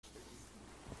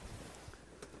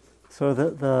So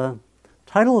the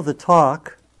title of the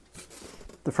talk,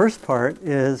 the first part,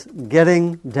 is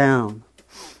Getting Down.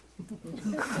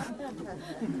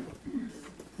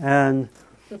 And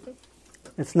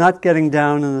it's not getting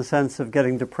down in the sense of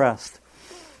getting depressed,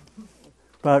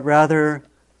 but rather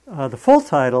the full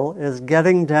title is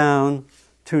Getting Down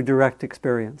to Direct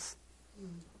Experience.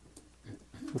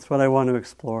 That's what I want to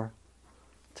explore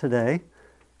today,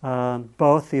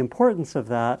 both the importance of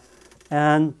that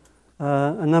and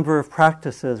a number of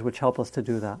practices which help us to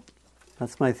do that.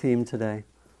 That's my theme today.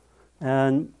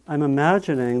 And I'm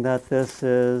imagining that this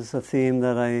is a theme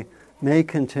that I may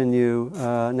continue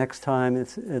next time.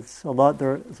 It's a lot.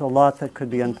 There's a lot that could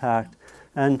be unpacked.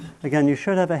 And again, you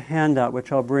should have a handout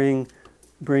which I'll bring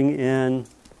in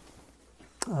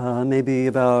maybe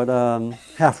about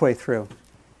halfway through,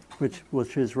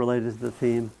 which is related to the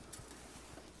theme.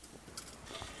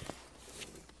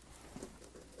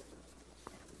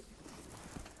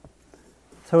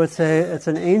 So it's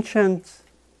an ancient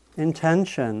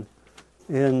intention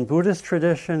in Buddhist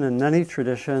tradition and many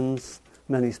traditions,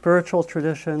 many spiritual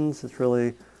traditions. It's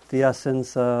really the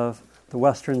essence of the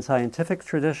Western scientific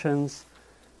traditions,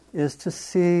 is to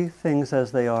see things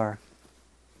as they are,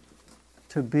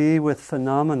 to be with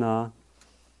phenomena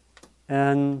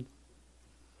and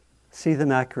see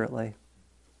them accurately,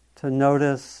 to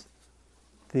notice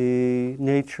the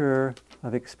nature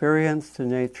of experience, to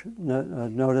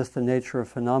notice the nature of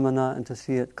phenomena, and to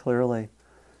see it clearly.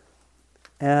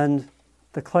 And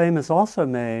the claim is also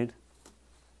made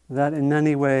that in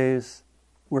many ways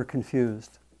we're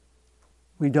confused.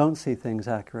 We don't see things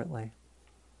accurately.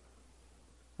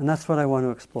 And that's what I want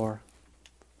to explore.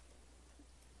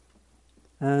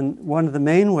 And one of the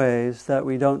main ways that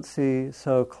we don't see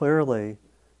so clearly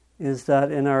is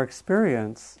that in our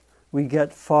experience, we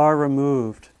get far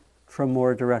removed from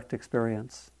more direct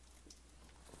experience.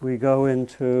 We go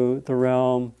into the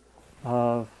realm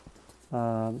of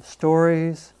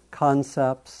stories,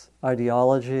 concepts,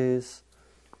 ideologies,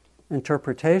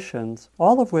 interpretations,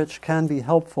 all of which can be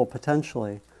helpful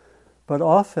potentially, but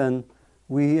often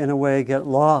we, in a way, get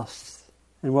lost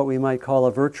in what we might call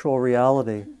a virtual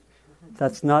reality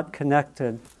that's not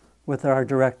connected with our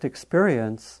direct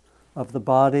experience of the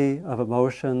body, of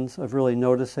emotions, of really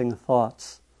noticing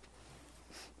thoughts.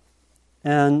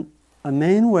 And a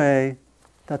main way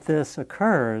that this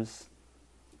occurs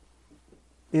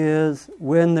is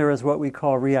when there is what we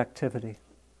call reactivity.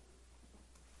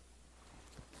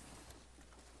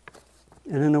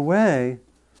 And in a way,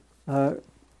 by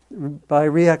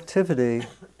reactivity,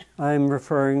 I'm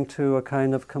referring to a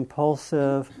kind of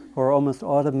compulsive or almost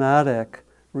automatic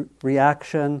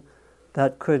reaction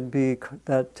that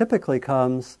typically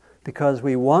comes because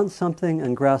we want something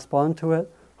and grasp onto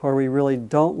it, or we really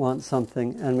don't want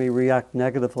something and we react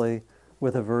negatively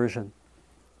with aversion.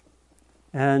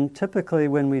 And typically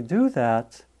when we do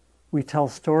that, we tell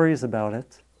stories about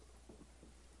it,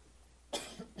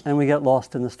 and we get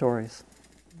lost in the stories.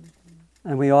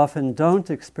 And we often don't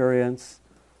experience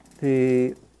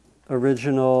the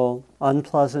original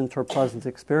unpleasant or pleasant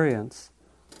experience.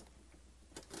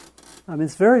 I mean,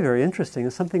 it's very, very interesting.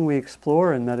 It's something we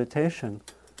explore in meditation.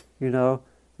 You know,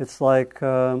 it's like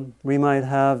we might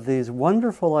have these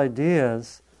wonderful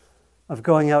ideas of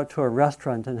going out to a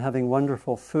restaurant and having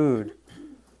wonderful food.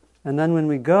 And then when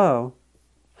we go,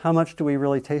 how much do we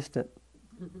really taste it?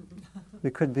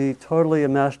 We could be totally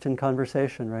enmeshed in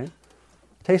conversation, right?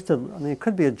 It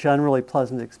could be a generally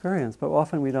pleasant experience, but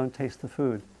often we don't taste the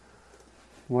food.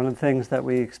 One of the things that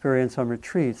we experience on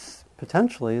retreats,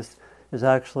 potentially, is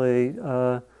actually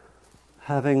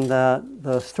having the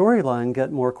storyline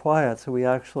get more quiet, so we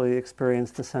actually experience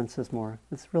the senses more.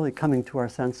 It's really coming to our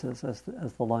senses as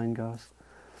the line goes.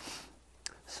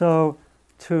 So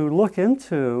to look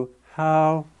into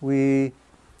how we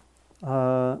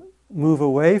move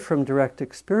away from direct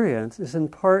experience is in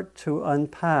part to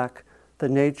unpack the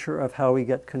nature of how we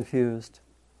get confused.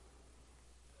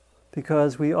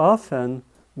 Because we often,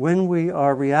 when we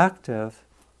are reactive,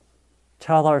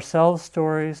 tell ourselves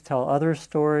stories, tell others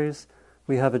stories.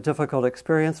 We have a difficult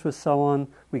experience with someone,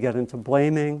 we get into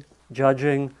blaming,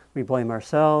 judging, we blame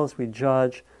ourselves, we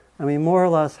judge, and we more or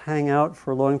less hang out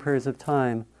for long periods of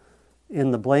time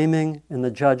in the blaming, in the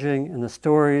judging, in the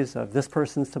stories of this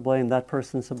person's to blame, that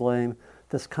person's to blame,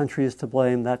 this country is to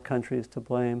blame, that country is to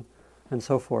blame, and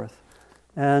so forth.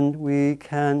 And we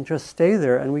can just stay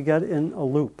there, and we get in a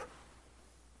loop.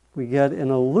 We get in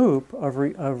a loop of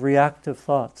reactive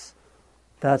thoughts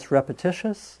that's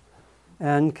repetitious,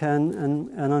 and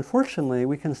unfortunately,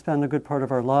 we can spend a good part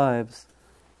of our lives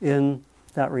in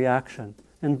that reaction.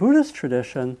 In Buddhist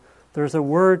tradition, there's a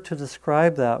word to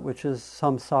describe that, which is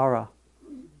samsara.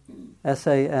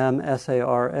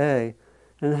 S-A-M-S-A-R-A,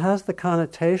 and it has the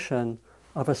connotation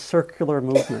of a circular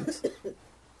movement,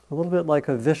 a little bit like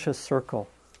a vicious circle,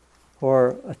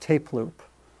 or a tape loop,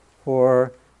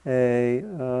 or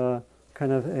a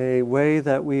kind of a way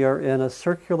that we are in a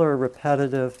circular,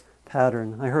 repetitive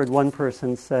pattern. I heard one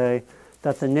person say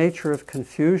that the nature of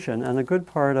confusion, and a good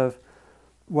part of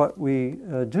what we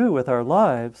do with our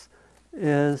lives,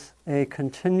 is a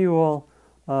continual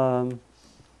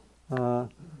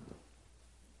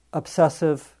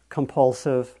obsessive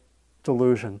compulsive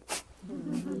delusion,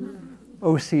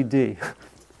 OCD.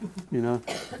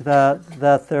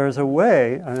 That there's a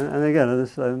way, and again,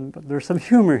 there's some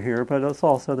humor here, but it's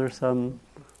also there's some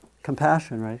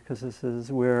compassion, right? Because this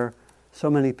is where so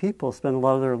many people spend a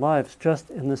lot of their lives just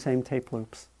in the same tape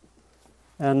loops.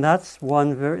 And that's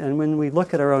and when we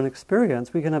look at our own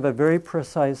experience, we can have a very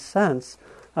precise sense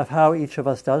of how each of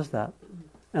us does that.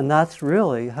 And that's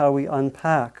really how we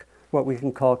unpack what we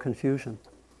can call confusion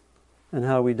and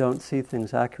how we don't see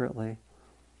things accurately.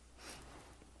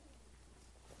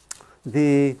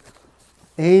 The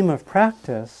aim of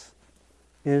practice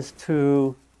is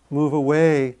to move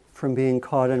away from being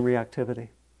caught in reactivity.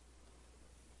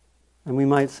 And we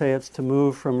might say it's to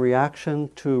move from reaction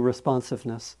to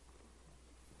responsiveness.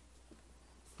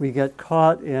 We get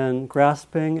caught in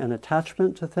grasping and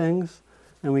attachment to things,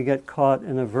 and we get caught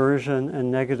in aversion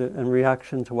and negative and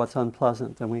reaction to what's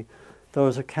unpleasant, and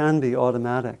those can be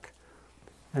automatic.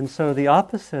 And so the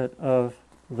opposite of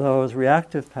those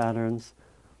reactive patterns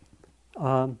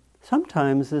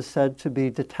sometimes is said to be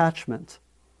detachment,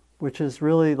 which is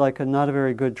really like not a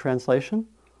very good translation.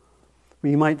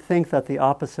 We might think that the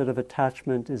opposite of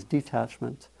attachment is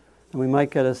detachment, and we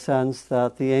might get a sense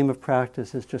that the aim of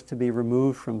practice is just to be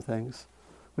removed from things,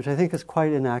 which I think is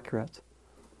quite inaccurate.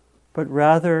 But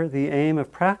rather, the aim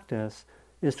of practice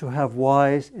is to have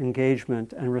wise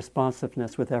engagement and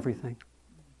responsiveness with everything.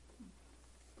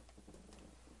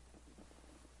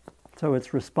 So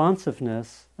it's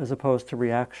responsiveness as opposed to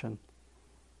reaction.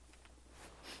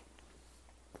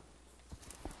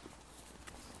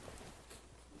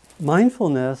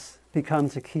 Mindfulness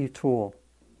becomes a key tool,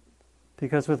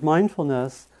 because with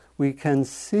mindfulness we can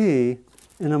see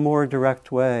in a more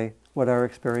direct way what our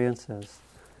experience is.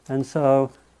 And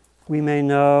so we may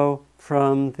know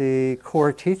from the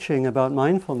core teaching about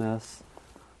mindfulness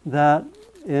that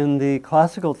in the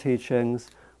classical teachings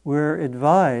we're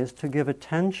advised to give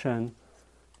attention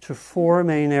to 4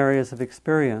 main areas of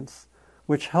experience,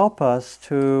 which help us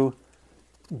to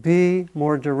be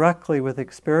more directly with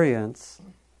experience.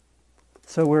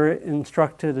 So we're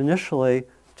instructed initially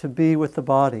to be with the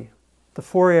body. The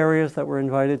 4 areas that we're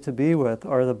invited to be with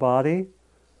are the body,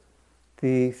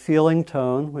 the feeling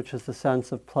tone, which is the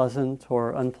sense of pleasant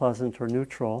or unpleasant or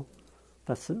neutral.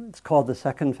 It's called the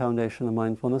second foundation of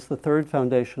mindfulness. The third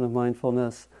foundation of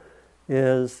mindfulness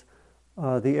is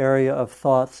the area of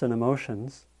thoughts and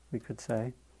emotions, we could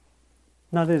say.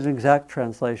 Not an exact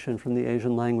translation from the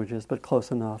Asian languages, but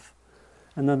close enough.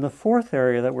 And then the 4th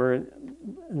area that we're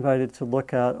invited to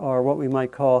look at are what we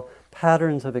might call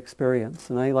patterns of experience.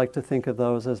 And I like to think of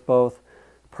those as both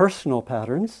personal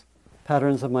patterns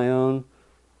of my own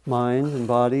mind and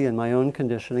body and my own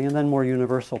conditioning, and then more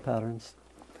universal patterns.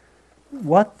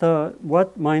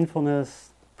 What mindfulness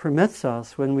permits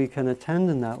us when we can attend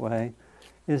in that way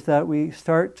is that we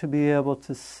start to be able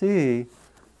to see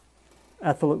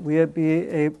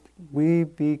we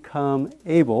become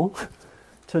able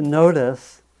to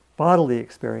notice bodily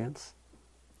experience.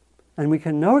 And we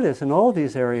can notice in all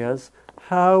these areas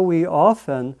how we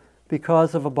often,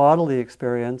 because of a bodily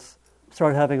experience,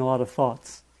 start having a lot of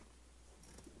thoughts.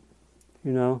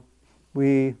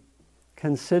 We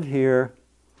can sit here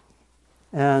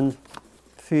and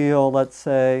feel, let's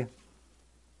say,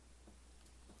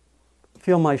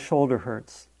 my shoulder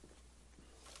hurts.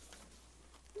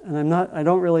 And I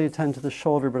don't really attend to the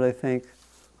shoulder, but I think,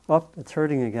 it's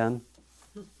hurting again.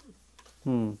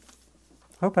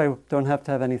 Hope I don't have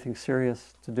to have anything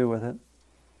serious to do with it.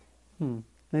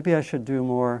 Maybe I should do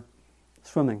more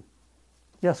swimming.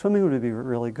 Yeah, swimming would be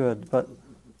really good, but,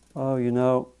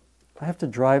 I have to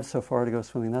drive so far to go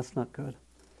swimming. That's not good.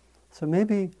 So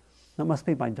maybe that must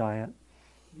be my diet.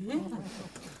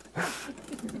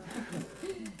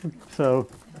 So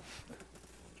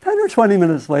 10 or 20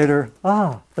 minutes later,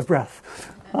 the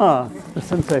breath, the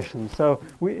sensation. So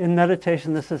in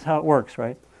meditation, this is how it works,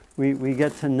 right? We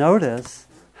get to notice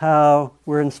how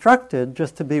we're instructed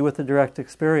just to be with the direct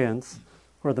experience,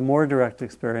 or the more direct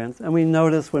experience, and we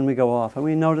notice when we go off, and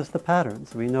we notice the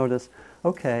patterns. We notice,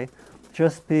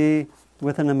 just be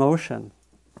with an emotion,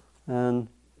 and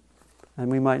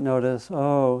we might notice,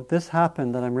 this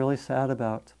happened that I'm really sad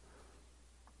about.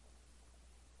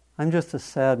 I'm just a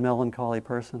sad, melancholy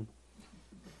person.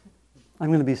 I'm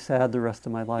going to be sad the rest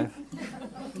of my life.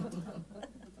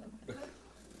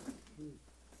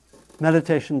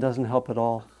 Meditation doesn't help at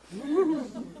all.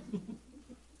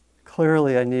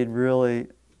 Clearly, I need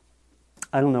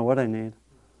I don't know what I need.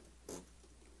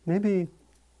 Maybe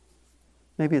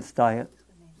it's diet.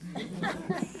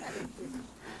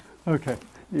 Okay,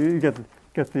 you get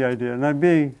the idea.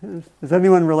 And does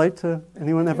anyone relate to,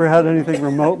 anyone ever had anything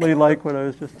remotely like what I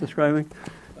was just describing?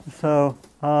 So,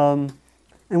 and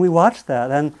we watch that.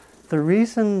 And the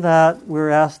reason that we're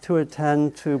asked to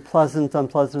attend to pleasant,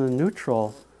 unpleasant, and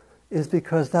neutral is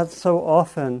because that's so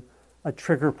often a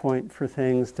trigger point for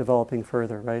things developing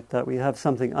further, right? That we have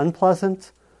something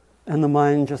unpleasant and the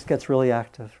mind just gets really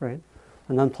active, right?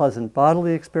 An unpleasant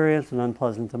bodily experience, an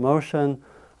unpleasant emotion,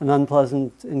 an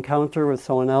unpleasant encounter with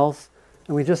someone else,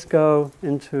 and we just go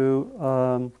into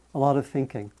a lot of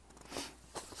thinking.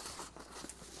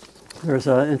 There's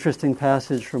an interesting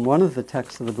passage from one of the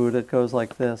texts of the Buddha. It goes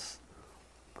like this: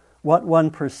 what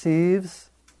one perceives,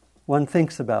 one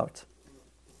thinks about.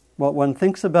 What one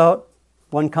thinks about,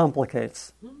 one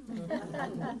complicates.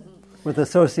 With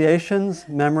associations,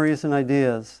 memories, and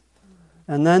ideas.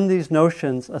 And then these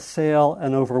notions assail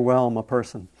and overwhelm a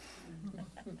person.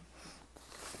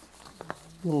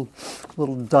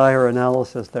 Little dire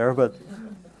analysis there, but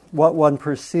what one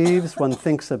perceives, one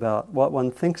thinks about. What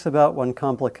one thinks about, one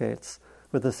complicates.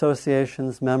 With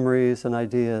associations, memories, and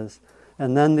ideas.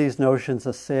 And then these notions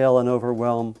assail and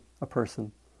overwhelm a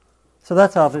person. So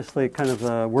that's obviously kind of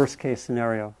the worst case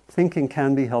scenario. Thinking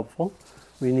can be helpful.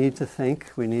 We need to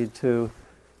think. We need to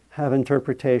have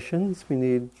interpretations. We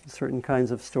need certain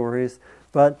kinds of stories.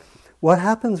 But what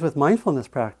happens with mindfulness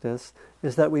practice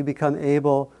is that we become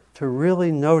able to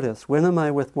really notice, when am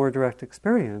I with more direct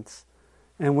experience,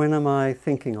 and when am I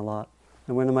thinking a lot,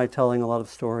 and when am I telling a lot of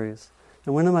stories,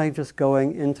 and when am I just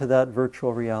going into that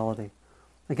virtual reality.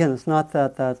 Again, it's not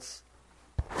that that's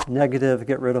negative,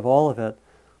 get rid of all of it,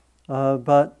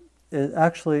 but it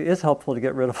actually is helpful to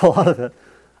get rid of a lot of it.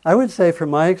 I would say from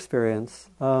my experience,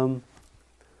 when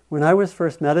I was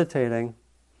first meditating,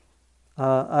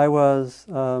 I was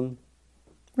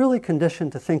really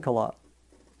conditioned to think a lot.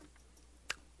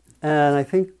 And I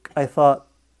think I thought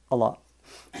a lot,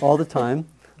 all the time.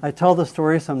 I tell the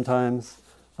story sometimes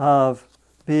of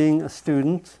being a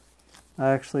student. I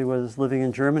actually was living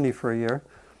in Germany for a year.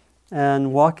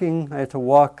 And I had to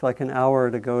walk like an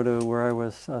hour to go to where I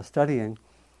was studying.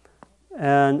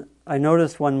 And I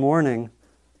noticed one morning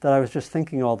that I was just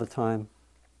thinking all the time.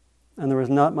 And there was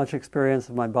not much experience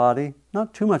of my body,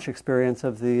 not too much experience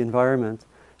of the environment.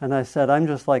 And I said, I'm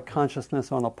just like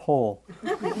consciousness on a pole.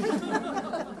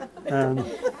 And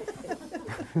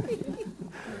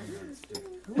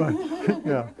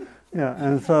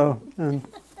and so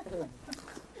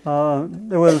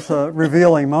it was a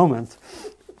revealing moment.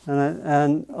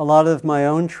 And a lot of my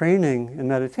own training in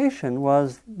meditation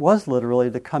was literally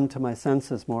to come to my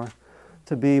senses more,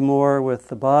 to be more with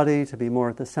the body, to be more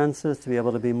with the senses, to be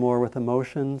able to be more with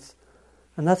emotions.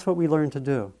 And that's what we learn to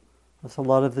do. That's a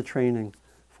lot of the training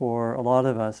for a lot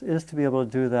of us, is to be able to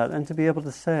do that and to be able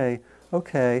to say,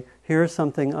 okay, here's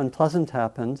something unpleasant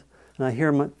happened,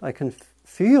 and I can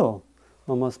feel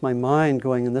almost my mind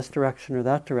going in this direction or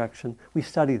that direction. We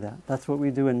study that. That's what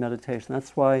we do in meditation.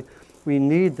 That's why we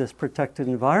need this protected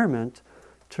environment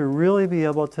to really be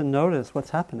able to notice what's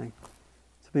happening,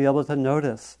 to be able to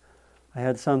notice. I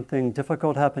had something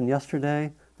difficult happen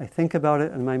yesterday. I think about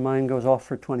it and my mind goes off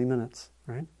for 20 minutes,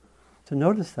 right? To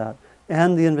notice that.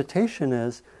 And the invitation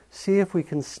is, see if we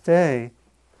can stay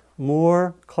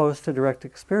more close to direct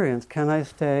experience. Can I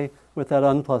stay with that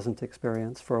unpleasant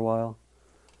experience for a while?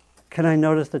 Can I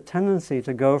notice the tendency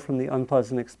to go from the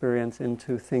unpleasant experience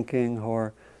into thinking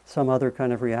or some other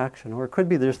kind of reaction? Or it could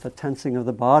be just the tensing of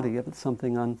the body if it's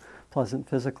something unpleasant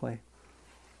physically.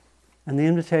 And the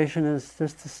invitation is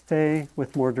just to stay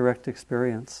with more direct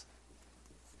experience.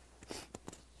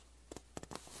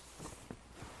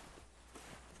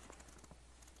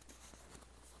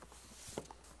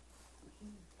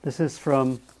 This is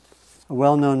from a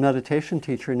well-known meditation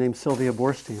teacher named Sylvia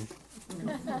Boorstein.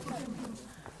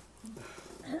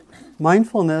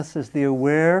 Mindfulness is the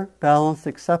aware, balanced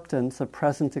acceptance of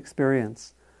present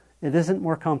experience. It isn't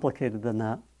more complicated than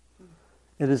that.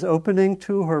 It is opening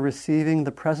to or receiving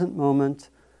the present moment,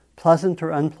 pleasant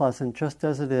or unpleasant, just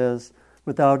as it is,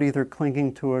 without either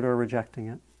clinging to it or rejecting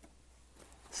it.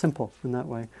 Simple in that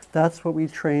way. That's what we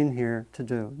train here to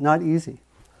do. Not easy,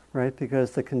 right?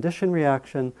 Because the conditioned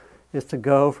reaction is to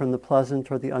go from the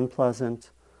pleasant or the unpleasant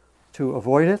to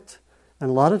avoid it. And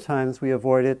a lot of times we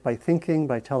avoid it by thinking,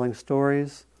 by telling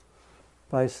stories,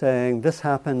 by saying, this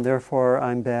happened, therefore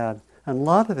I'm bad. And a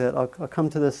lot of it, I'll come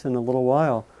to this in a little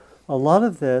while, a lot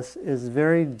of this is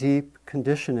very deep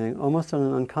conditioning, almost on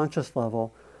an unconscious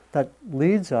level, that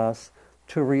leads us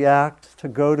to react, to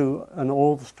go to an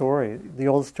old story. The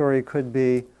old story could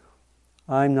be,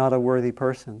 I'm not a worthy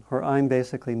person, or I'm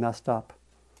basically messed up.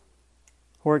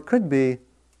 Or it could be,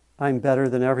 I'm better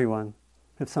than everyone.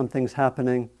 If something's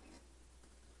happening,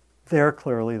 they're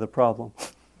clearly the problem.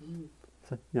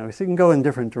 So, so you can go in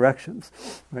different directions,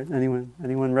 right?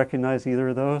 Anyone recognize either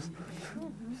of those?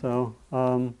 So,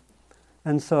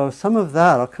 and so some of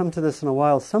that, I'll come to this in a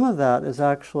while, some of that is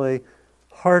actually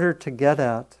harder to get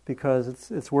at because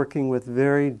it's working with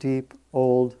very deep,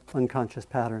 old, unconscious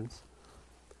patterns.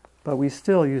 But we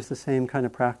still use the same kind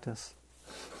of practice.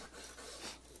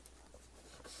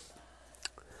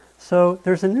 So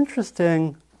there's an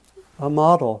interesting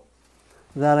model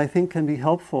that I think can be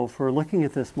helpful for looking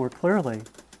at this more clearly.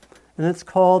 And it's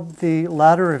called the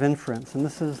ladder of inference. And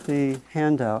this is the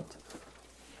handout.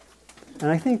 And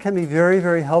I think it can be very,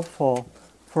 very helpful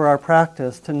for our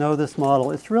practice to know this model.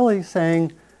 It's really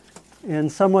saying, in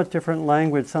somewhat different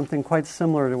language, something quite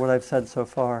similar to what I've said so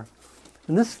far.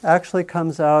 And this actually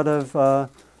comes out of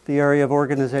the area of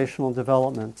organizational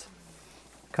development.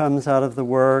 It comes out of the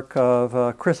work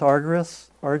of Chris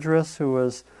Argyris, who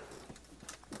was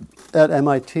at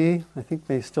MIT, I think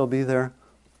may still be there,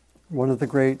 one of the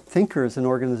great thinkers in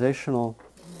organizational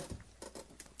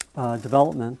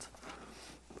development.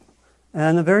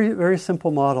 And a very, very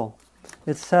simple model.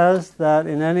 It says that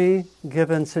in any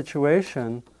given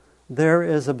situation, there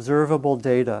is observable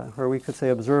data, or we could say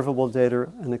observable data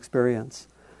and experience.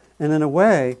 And in a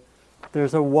way,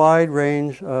 there's a wide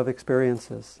range of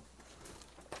experiences.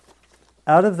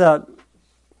 Out of that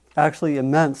actually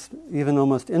immense, even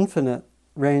almost infinite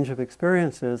range of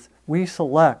experiences, we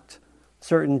select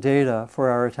certain data for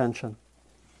our attention.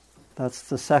 That's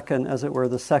the second, as it were,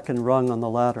 the second rung on the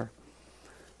ladder.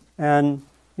 And,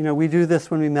 we do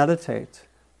this when we meditate.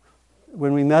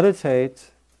 When we meditate,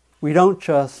 we don't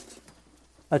just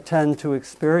attend to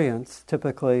experience,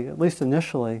 typically, at least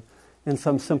initially, in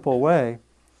some simple way,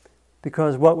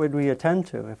 because what would we attend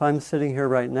to? If I'm sitting here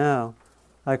right now,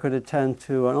 I could attend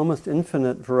to an almost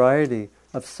infinite variety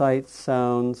of sights,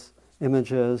 sounds,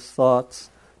 images,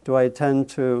 thoughts. Do I attend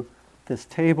to this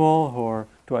table, or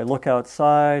do I look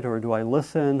outside, or do I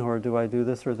listen, or do I do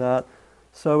this or that?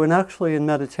 So in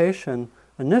meditation,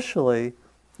 initially,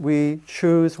 we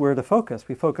choose where to focus.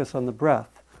 We focus on the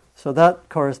breath. So that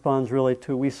corresponds really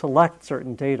to we select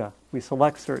certain data. We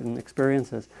select certain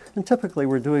experiences. And typically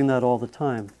we're doing that all the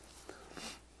time.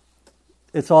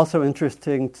 It's also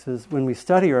interesting to, when we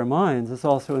study our minds, it's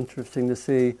also interesting to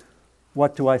see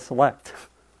what do I select?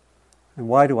 And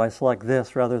why do I select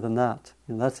this rather than that?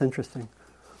 That's interesting.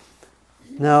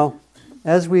 Now,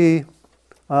 as we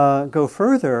go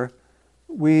further,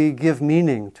 we give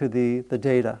meaning to the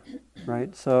data,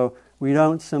 right? So we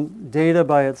don't, data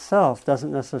by itself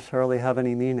doesn't necessarily have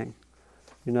any meaning.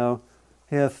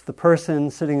 If the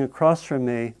person sitting across from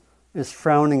me is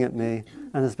frowning at me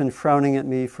and has been frowning at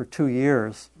me for 2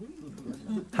 years,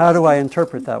 how do I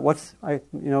interpret that?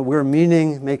 We're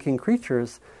meaning-making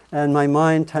creatures, and my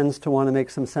mind tends to want to make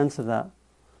some sense of that.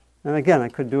 And again, I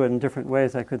could do it in different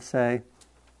ways. I could say,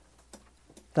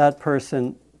 that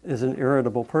person is an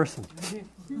irritable person.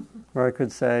 Or I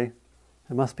could say,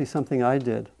 it must be something I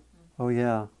did. Oh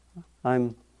yeah,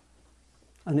 I'm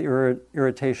an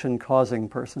irritation-causing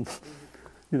person.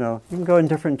 You can go in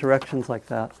different directions like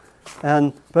that.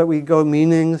 But we go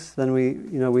meanings, then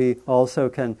we also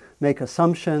can make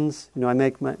assumptions. I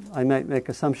might make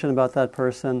assumption about that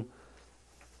person.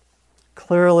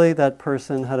 Clearly, that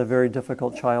person had a very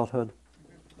difficult childhood.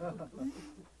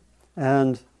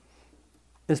 And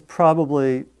is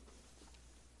probably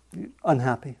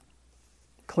unhappy.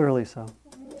 Clearly so.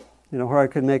 Where I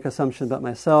could make assumptions about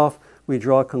myself, we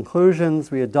draw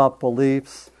conclusions, we adopt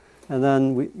beliefs, and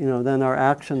then then our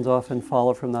actions often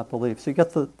follow from that belief. So you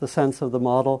get the sense of the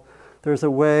model. There's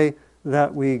a way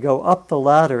that we go up the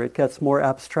ladder. It gets more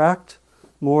abstract,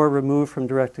 more removed from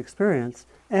direct experience,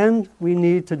 and we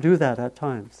need to do that at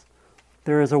times.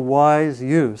 There is a wise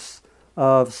use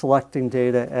of selecting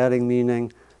data, adding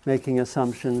meaning, making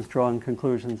assumptions, drawing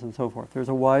conclusions, and so forth. There's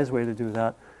a wise way to do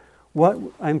that. What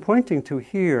I'm pointing to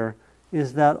here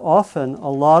is that often a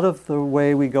lot of the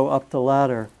way we go up the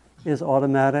ladder is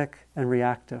automatic and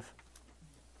reactive.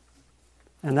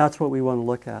 And that's what we want to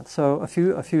look at. So a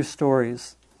few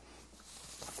stories.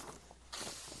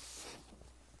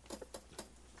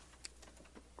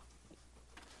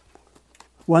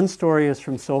 One story is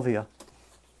from Sylvia.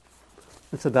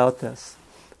 It's about this.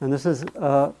 And this is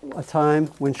a time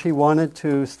when she wanted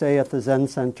to stay at the Zen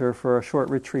Center for a short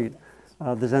retreat,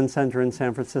 the Zen Center in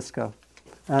San Francisco.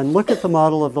 And look at the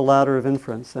model of the ladder of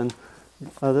inference. And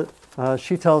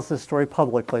she tells this story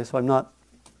publicly, so I'm not,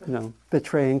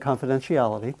 betraying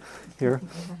confidentiality here.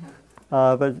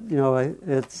 But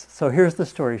it's so. Here's the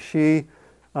story. She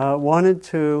wanted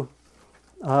to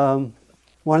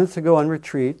go on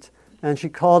retreat, and she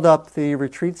called up the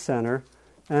retreat center,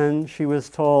 and she was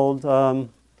told,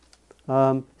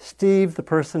 Steve, the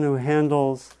person who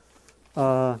handles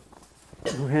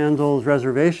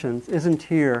reservations, isn't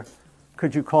here.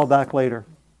 Could you call back later?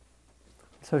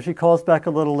 So she calls back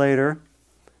a little later,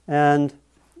 and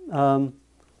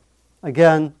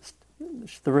again,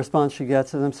 the response she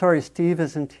gets is, I'm sorry, Steve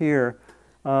isn't here.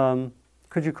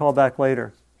 Could you call back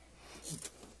later?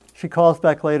 She calls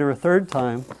back later a third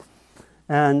time,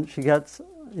 and she gets,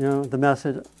 the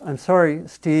message, I'm sorry,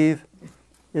 Steve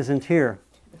isn't here.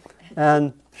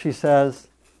 And she says,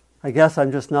 I guess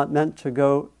I'm just not meant to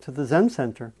go to the Zen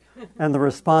Center. And the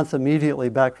response immediately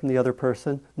back from the other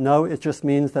person, no, it just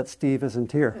means that Steve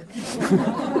isn't here.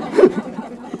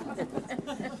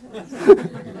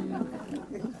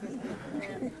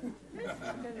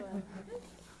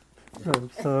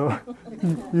 So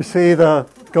you see the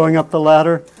going up the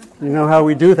ladder? You know how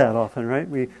we do that often, right?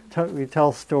 We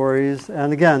tell stories,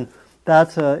 and again,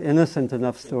 that's an innocent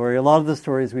enough story. A lot of the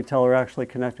stories we tell are actually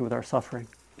connected with our suffering,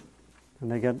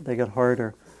 and they get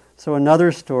harder. So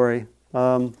another story,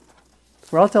 where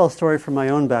I'll tell a story from my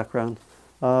own background.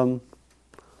 I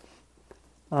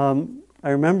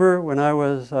remember when I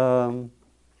was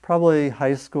probably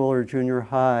high school or junior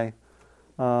high.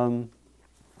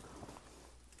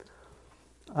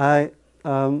 I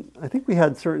think we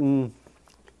had certain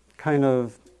kind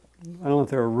of, I don't know if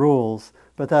there are rules,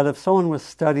 but that if someone was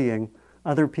studying,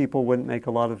 other people wouldn't make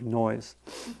a lot of noise.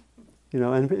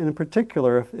 And in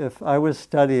particular, if I was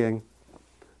studying,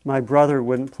 my brother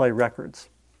wouldn't play records.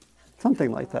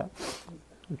 Something like that.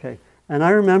 Okay. And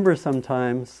I remember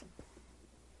sometimes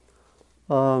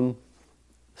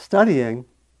studying,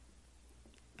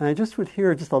 and I just would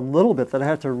hear just a little bit that I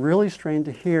had to really strain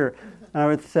to hear, and I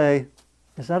would say,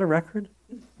 is that a record?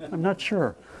 I'm not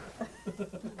sure.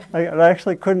 I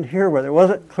actually couldn't hear what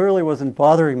it clearly wasn't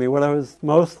bothering me. What I was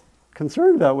most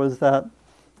concerned about was that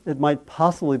it might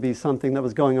possibly be something that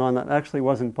was going on that actually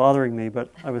wasn't bothering me,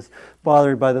 but I was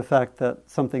bothered by the fact that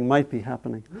something might be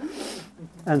happening.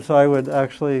 And so I would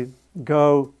actually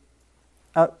go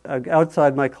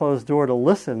outside my closed door to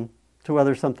listen to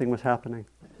whether something was happening.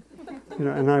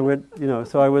 And I would,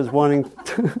 so I was wanting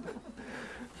to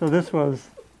so this was,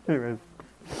 anyway,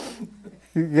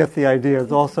 you get the idea.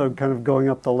 It's also kind of going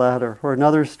up the ladder. Or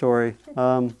another story.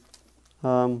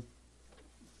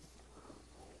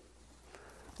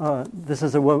 This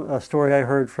is a story I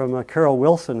heard from Carol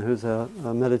Wilson, who's a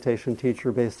meditation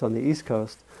teacher based on the East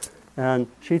Coast. And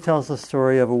she tells the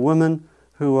story of a woman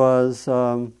who was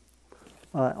on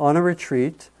a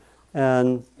retreat,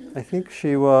 and I think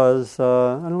she was,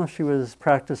 I don't know if she was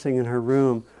practicing in her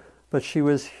room, but she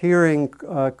was hearing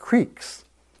creaks,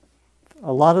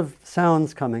 a lot of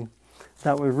sounds coming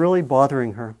that were really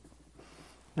bothering her.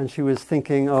 And she was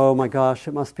thinking, oh my gosh,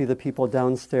 it must be the people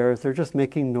downstairs. They're just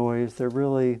making noise. They're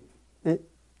really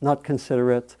not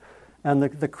considerate. And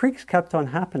the creaks kept on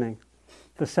happening.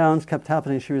 The sounds kept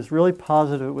happening. She was really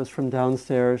positive it was from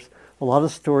downstairs. A lot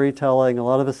of storytelling, a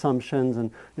lot of assumptions. And,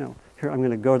 here I'm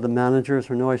going to go to the managers,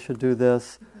 or no, I should do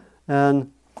this.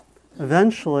 And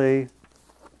eventually,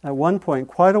 at one point,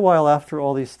 quite a while after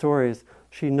all these stories,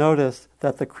 she noticed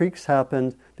that the creaks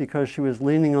happened because she was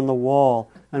leaning on the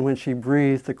wall, and when she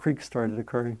breathed, the creaks started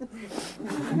occurring.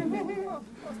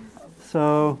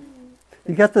 So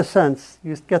you get the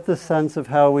sense of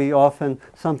how we often,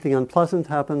 something unpleasant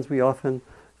happens, we often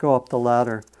go up the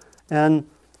ladder. And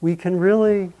we can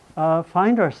really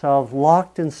find ourselves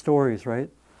locked in stories, right?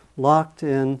 Locked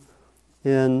in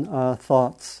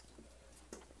thoughts.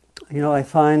 I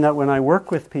find that when I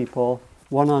work with people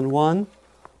one-on-one,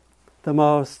 the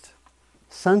most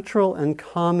central and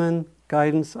common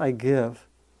guidance I give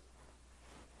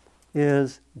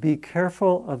is be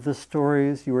careful of the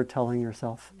stories you are telling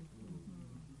yourself.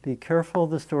 Be careful of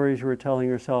the stories you are telling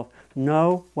yourself.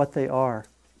 Know what they are.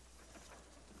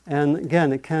 And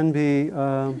again, it can be,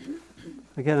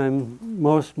 I'm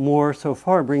more so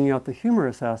far bringing out the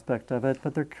humorous aspect of it,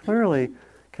 but there clearly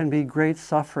can be great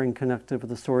suffering connected with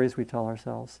the stories we tell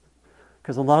ourselves.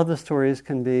 Because a lot of the stories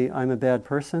can be, I'm a bad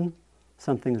person,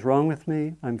 something's wrong with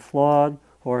me, I'm flawed,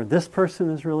 or this person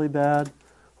is really bad,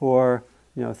 or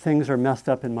things are messed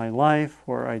up in my life,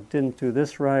 or I didn't do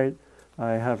this right,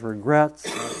 I have regrets.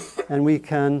 And we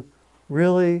can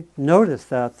really notice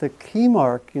that. The key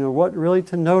mark, what really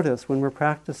to notice when we're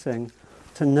practicing,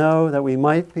 to know that we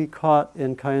might be caught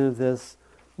in kind of this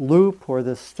loop or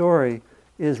this story,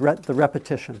 is the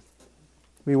repetition.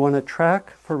 We want to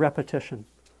track for repetition.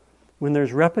 When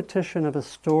there's repetition of a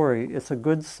story, it's a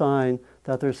good sign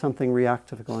that there's something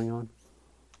reactive going on.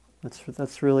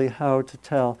 That's really how to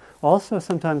tell. Also,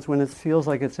 sometimes when it feels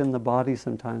like it's in the body,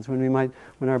 sometimes when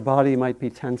our body might be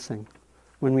tensing,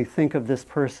 when we think of this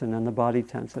person and the body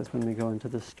tenses when we go into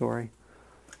this story.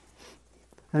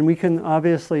 And we can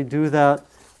obviously do that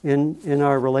in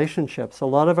our relationships. A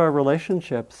lot of our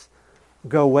relationships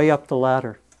go way up the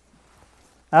ladder.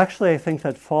 Actually, I think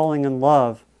that falling in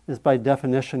love is by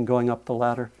definition going up the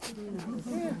ladder.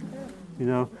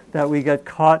 That we get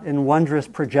caught in wondrous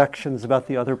projections about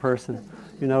the other person.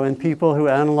 And people who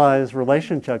analyze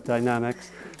relationship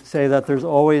dynamics say that there's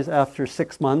always, after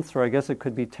 6 months, or I guess it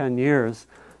could be 10 years,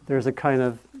 there's a kind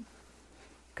of,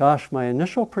 gosh, my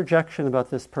initial projection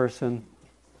about this person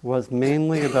was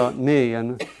mainly about me,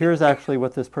 and here's actually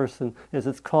what this person is.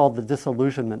 It's called the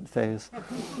disillusionment phase.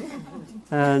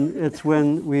 And it's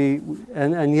when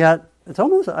and yet, it's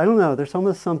almost, I don't know, there's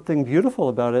almost something beautiful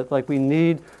about it, like we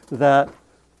need that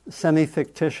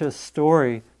semi-fictitious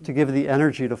story to give the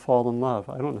energy to fall in love.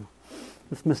 I don't know.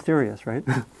 It's mysterious, right?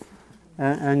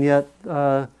 and yet,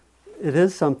 it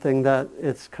is something that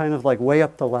it's kind of like way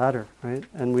up the ladder, right?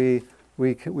 And we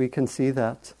can see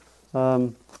that.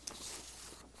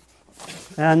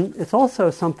 And it's also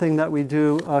something that we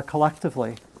do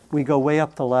collectively. We go way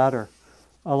up the ladder.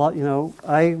 A lot,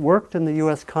 I worked in the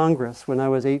U.S. Congress when I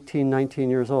was 18,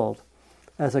 19 years old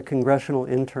as a congressional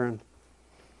intern.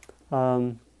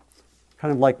 Kind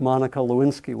of like Monica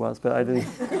Lewinsky was, but I didn't.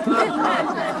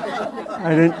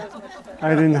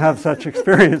 I didn't have such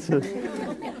experiences.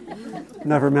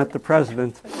 Never met the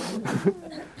president,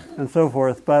 and so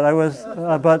forth. But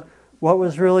But what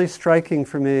was really striking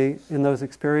for me in those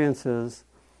experiences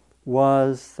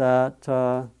was that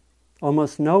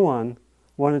almost no one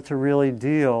wanted to really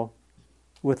deal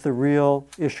with the real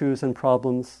issues and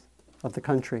problems of the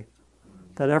country.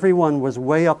 That everyone was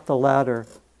way up the ladder.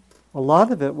 A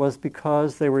lot of it was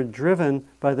because they were driven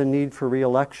by the need for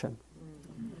re-election.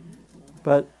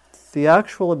 But the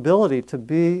actual ability to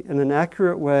be in an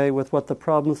accurate way with what the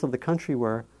problems of the country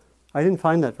were, I didn't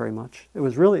find that very much. It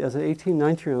was really, as an 18,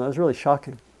 19-year-old, that was really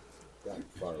shocking.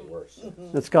 It's gotten worse.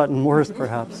 It's gotten worse,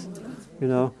 perhaps,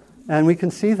 And we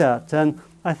can see that. And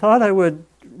I thought I would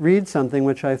read something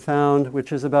which I found,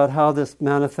 which is about how this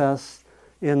manifests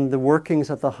in the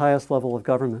workings at the highest level of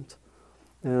government.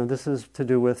 This is to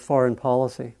do with foreign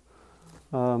policy.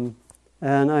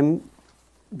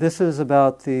 This is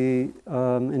about the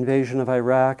invasion of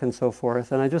Iraq and so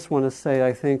forth. And I just want to say,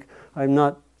 I think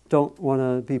don't want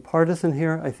to be partisan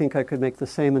here. I think I could make the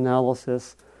same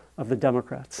analysis of the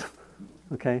Democrats.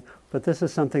 Okay? But this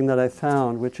is something that I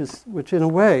found, which in a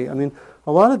way,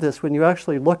 a lot of this, when you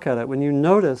actually look at it, when you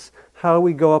notice how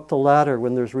we go up the ladder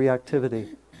when there's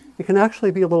reactivity, it can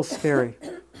actually be a little scary.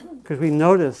 Because we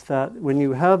notice that when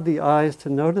you have the eyes to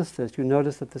notice this, you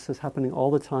notice that this is happening all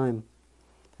the time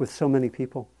with so many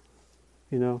people.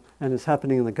 And it's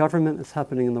happening in the government, it's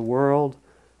happening in the world.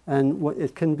 And what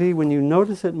it can be, when you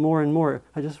notice it more and more,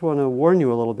 I just want to warn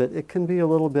you a little bit, it can be a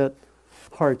little bit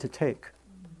hard to take.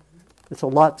 It's a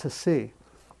lot to see,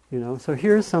 So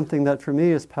here's something that for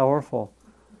me is powerful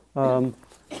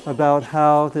about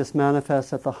how this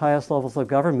manifests at the highest levels of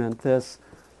government, this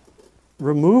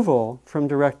removal from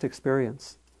direct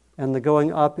experience and the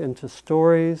going up into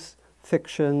stories,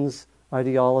 fictions,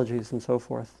 ideologies, and so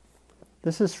forth.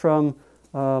 This is from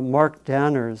Mark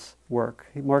Danner's work.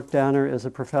 Mark Danner is a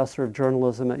professor of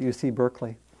journalism at UC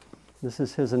Berkeley. This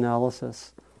is his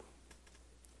analysis.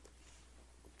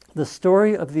 The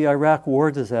story of the Iraq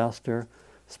war disaster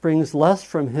springs less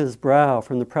from his brow,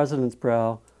 from the president's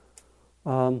brow,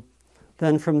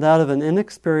 than from that of an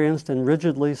inexperienced and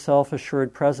rigidly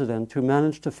self-assured president who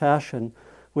managed to fashion,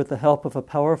 with the help of a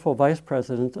powerful vice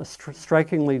president, a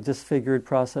strikingly disfigured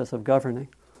process of governing.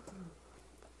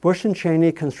 Bush and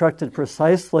Cheney constructed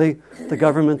precisely the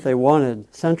government they wanted,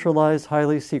 centralized,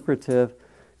 highly secretive,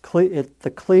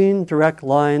 the clean, direct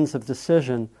lines of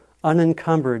decision,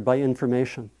 unencumbered by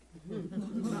information.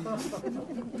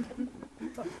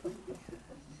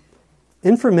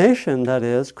 Information, that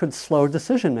is, could slow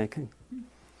decision-making.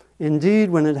 Indeed,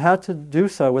 when it had to do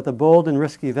so with a bold and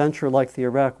risky venture like the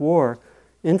Iraq War,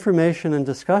 information and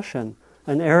discussion,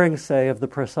 an airing, say, of the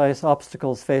precise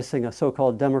obstacles facing a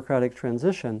so-called democratic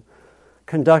transition,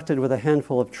 conducted with a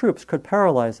handful of troops, could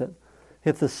paralyze it.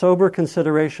 If the sober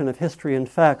consideration of history and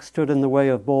facts stood in the way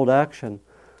of bold action,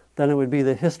 then it would be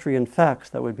the history and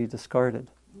facts that would be discarded.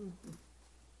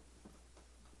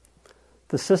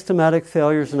 The systematic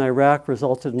failures in Iraq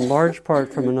resulted in large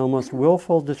part from an almost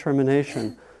willful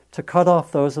determination to cut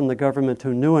off those in the government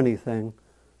who knew anything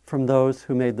from those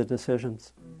who made the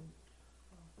decisions.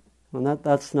 And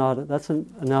that's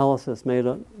an analysis made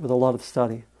with a lot of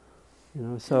study.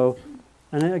 So,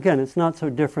 and again, it's not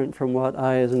so different from what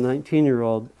I, as a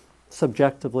 19-year-old,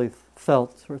 subjectively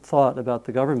felt or thought about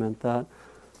the government, that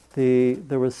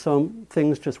there was some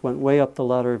things just went way up the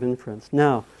ladder of inference.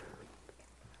 Now,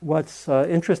 what's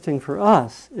interesting for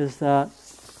us is that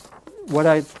what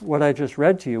I just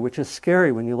read to you, which is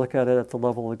scary when you look at it at the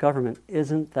level of the government,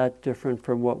 isn't that different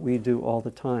from what we do all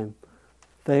the time.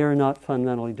 They are not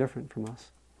fundamentally different from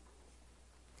us.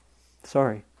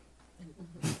 Sorry.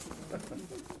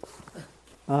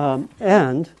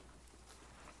 And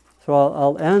so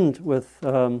I'll end with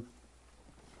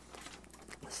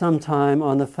some time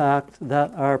on the fact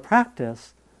that our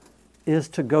practice is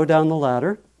to go down the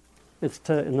ladder. It's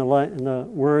to, in the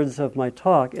words of my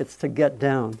talk, it's to get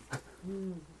down.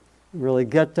 Really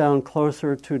get down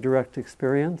closer to direct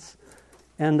experience.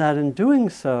 And that in doing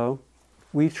so,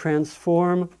 we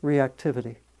transform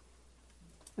reactivity.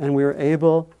 And we're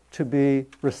able to be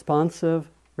responsive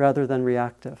rather than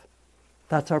reactive.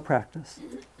 That's our practice.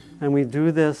 And we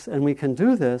do this, and we can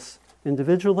do this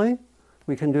individually,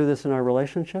 we can do this in our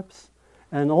relationships,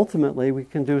 and ultimately we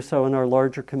can do so in our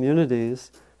larger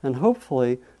communities, and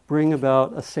hopefully bring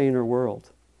about a saner world.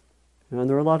 And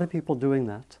there are a lot of people doing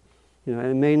that.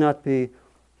 It may not be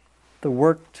the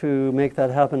work to make that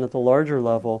happen at the larger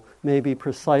level, may be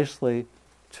precisely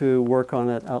to work on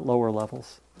it at lower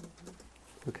levels.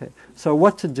 Okay, so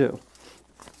what to do?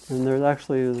 And there's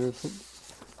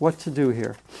what to do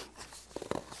here.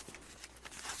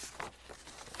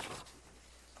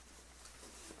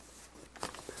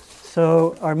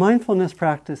 So our mindfulness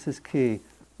practice is key.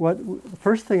 The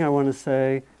first thing I want to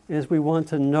say is we want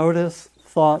to notice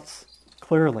thoughts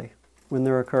clearly when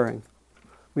they're occurring.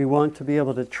 We want to be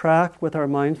able to track with our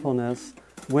mindfulness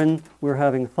when we're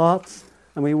having thoughts,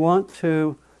 and we want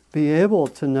to be able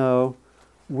to know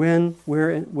when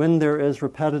there is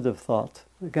repetitive thought.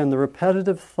 Again, the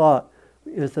repetitive thought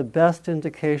is the best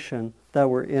indication that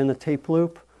we're in a tape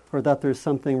loop or that there's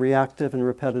something reactive and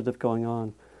repetitive going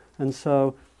on. And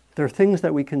so there are things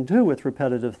that we can do with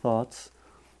repetitive thoughts,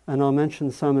 and I'll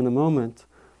mention some in a moment,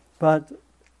 but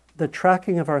the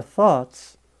tracking of our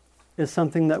thoughts is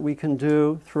something that we can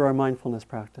do through our mindfulness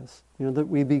practice. That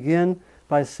we begin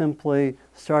by simply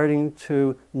starting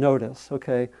to notice,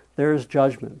 okay, there's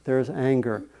judgment, there's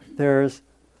anger, there's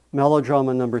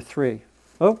melodrama number 3.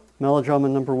 Oh, melodrama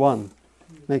number 1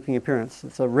 making appearance.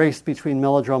 It's a race between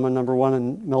melodrama number 1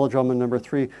 and melodrama number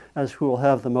 3 as who will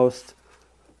have the most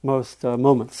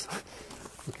moments.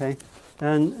 Okay?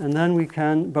 And then we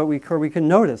can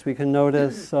notice. We can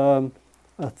notice a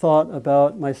thought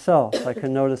about myself. I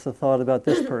can notice a thought about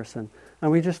this person.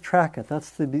 And we just track it.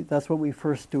 That's what we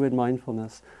first do in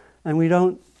mindfulness. And we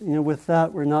don't, with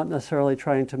that, we're not necessarily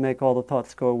trying to make all the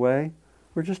thoughts go away.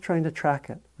 We're just trying to track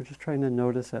it. We're just trying to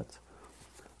notice it.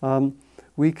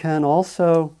 We can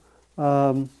also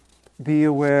be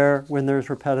aware when there's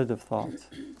repetitive thoughts.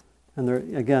 And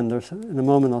in a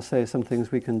moment I'll say some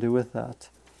things we can do with that.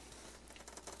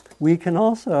 We can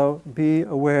also be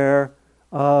aware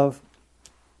of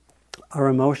our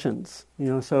emotions.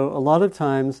 So a lot of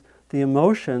times the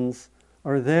emotions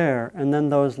are there, and then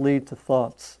those lead to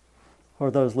thoughts,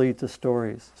 or those lead to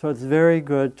stories. So it's very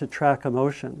good to track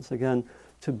emotions. Again,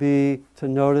 to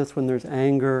notice when there's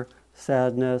anger,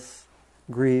 sadness,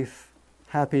 grief,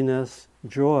 happiness,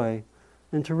 joy,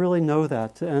 and to really know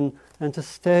that, and to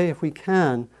stay, if we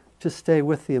can, to stay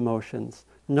with the emotions.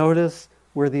 Notice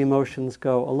where the emotions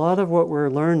go. A lot of what we're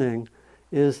learning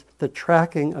is the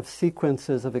tracking of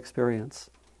sequences of experience.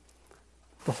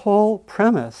 The whole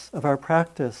premise of our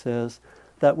practice is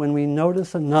that when we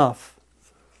notice enough,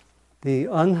 the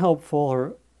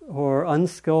unhelpful or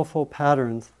unskillful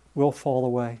patterns will fall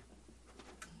away.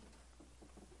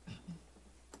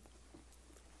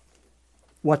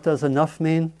 What does enough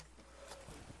mean?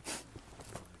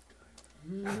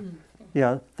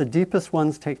 Yeah, the deepest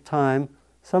ones take time.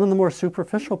 Some of the more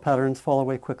superficial patterns fall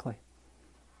away quickly.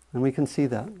 And we can see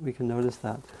that. We can notice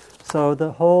that. So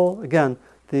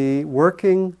the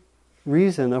working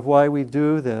reason of why we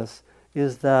do this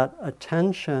is that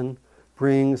attention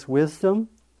brings wisdom,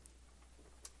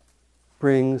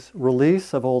 brings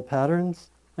release of old patterns,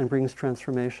 and brings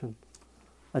transformation.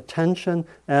 Attention,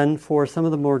 and for some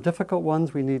of the more difficult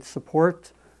ones, we need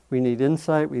support, we need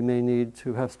insight, we may need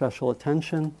to have special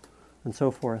attention, and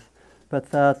so forth. but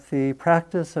that the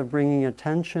practice of bringing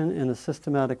attention in a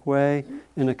systematic way,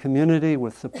 in a community,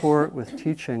 with support, with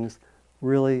teachings,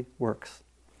 really works.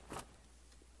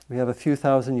 We have a few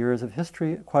thousand years of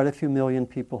history. Quite a few million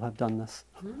people have done this.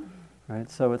 Right?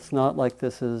 So it's not like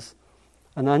this is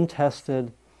an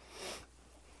untested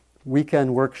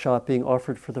weekend workshop being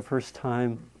offered for the first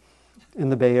time in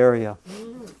the Bay Area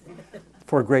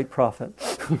for great profit.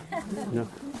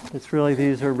 It's really,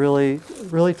 these are really,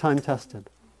 really time tested.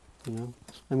 And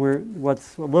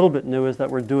what's a little bit new is that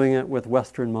we're doing it with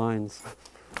Western minds,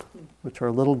 which are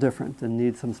a little different and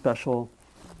need some special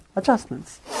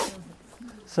adjustments.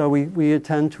 So we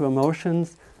attend to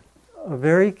emotions. A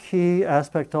very key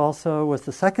aspect also was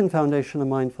the second foundation of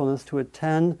mindfulness, to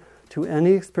attend to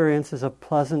any experiences of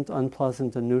pleasant,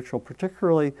 unpleasant, and neutral,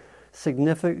 particularly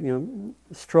significant,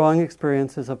 strong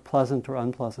experiences of pleasant or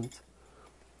unpleasant.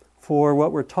 For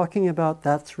what we're talking about,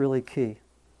 that's really key.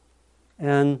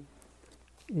 And,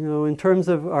 in terms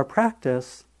of our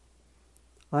practice,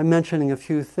 I'm mentioning a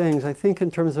few things. I think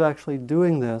in terms of actually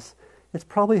doing this, it's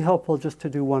probably helpful just to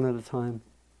do one at a time.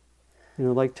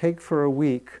 Like take for a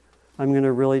week, I'm going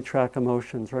to really track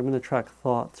emotions, or I'm going to track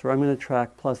thoughts, or I'm going to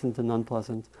track pleasant and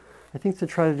unpleasant. I think to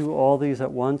try to do all these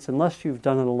at once, unless you've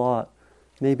done it a lot,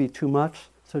 may be too much.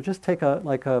 So just take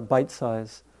a bite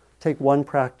size. Take one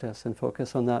practice and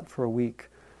focus on that for a week,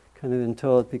 kind of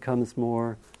until it becomes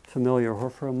more familiar, or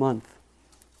for a month.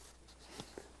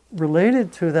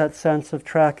 Related to that sense of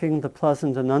tracking the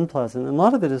pleasant and unpleasant, and a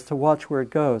lot of it is to watch where it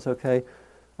goes. Okay,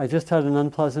 I just had an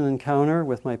unpleasant encounter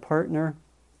with my partner,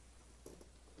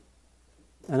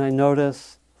 and I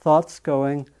notice thoughts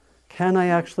going. Can I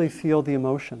actually feel the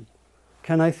emotion?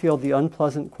 Can I feel the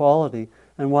unpleasant quality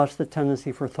and watch the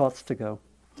tendency for thoughts to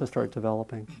start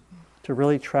developing? To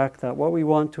really track that. What we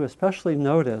want to especially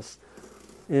notice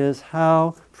is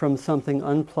how from something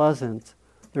unpleasant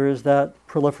there is that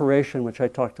proliferation which I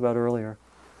talked about earlier.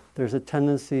 There's a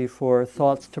tendency for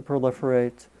thoughts to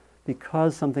proliferate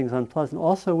because something's unpleasant.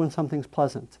 Also when something's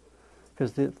pleasant.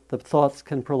 Because the thoughts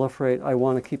can proliferate, I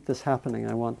want to keep this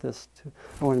happening, I want to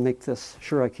make this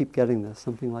sure I keep getting this,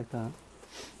 something like that.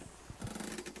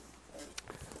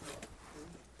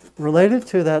 Related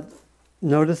to that,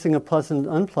 noticing a pleasant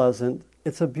and unpleasant,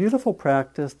 it's a beautiful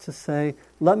practice to say,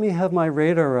 let me have my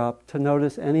radar up to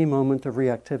notice any moment of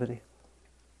reactivity.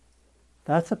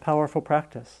 That's a powerful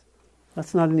practice.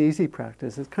 That's not an easy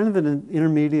practice. It's kind of an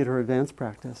intermediate or advanced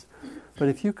practice. But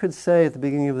if you could say at the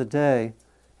beginning of the day,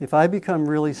 if I become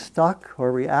really stuck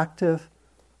or reactive,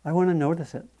 I want to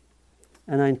notice it.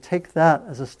 And I take that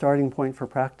as a starting point for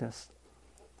practice.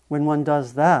 When one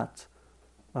does that,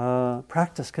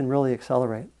 practice can really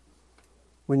accelerate.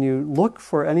 When you look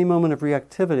for any moment of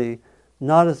reactivity,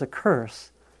 not as a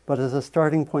curse, but as a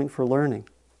starting point for learning.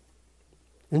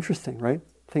 Interesting, right?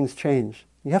 Things change.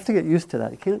 You have to get used to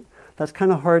that. That's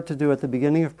kind of hard to do at the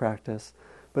beginning of practice.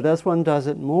 But as one does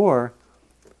it more,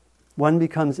 one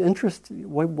becomes interested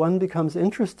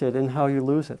in how you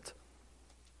lose it.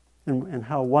 And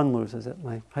how one loses it.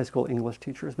 My high school English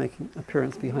teacher is making an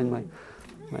appearance behind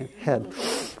my head.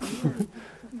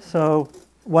 So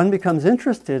one becomes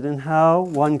interested in how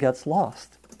one gets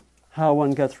lost, how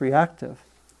one gets reactive,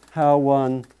 how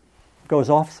one goes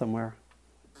off somewhere.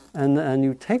 And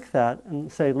you take that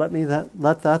and say, let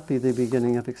that be the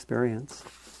beginning of experience.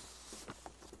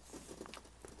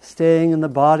 Staying in the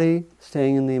body,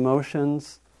 staying in the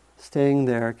emotions, staying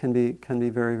there can be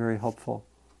very, very helpful.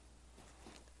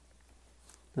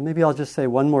 And maybe I'll just say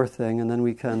one more thing, and then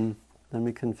we can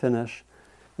finish.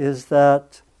 Is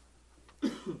that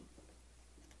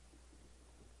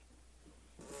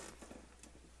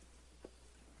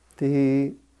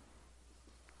the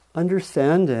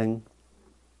understanding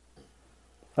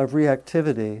of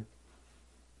reactivity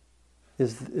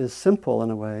is simple in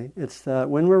a way. It's that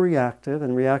when we're reactive,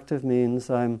 and reactive means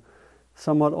I'm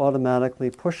somewhat automatically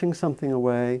pushing something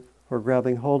away or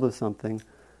grabbing hold of something,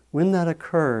 when that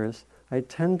occurs, I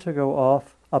tend to go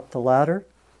off up the ladder.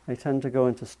 I tend to go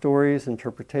into stories,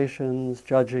 interpretations,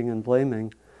 judging and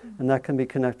blaming, and that can be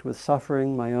connected with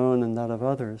suffering, my own and that of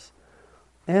others.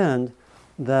 And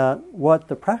that what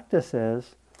the practice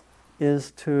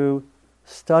is to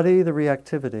study the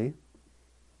reactivity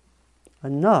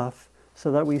enough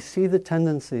so that we see the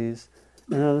tendencies,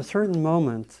 and at a certain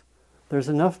moment, there's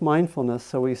enough mindfulness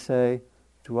so we say,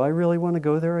 do I really want to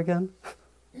go there again?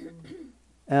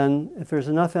 And if there's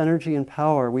enough energy and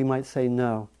power, we might say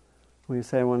no. We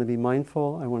say, I want to be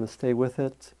mindful, I want to stay with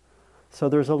it. So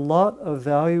there's a lot of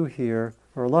value here,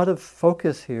 or a lot of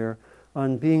focus here,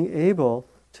 on being able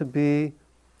to be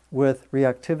with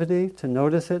reactivity, to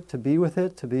notice it, to be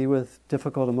with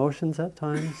difficult emotions at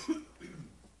times.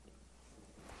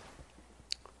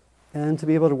 and to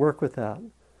be able to work with that.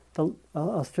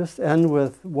 I'll just end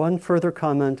with one further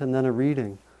comment and then a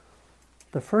reading.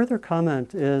 The further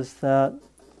comment is that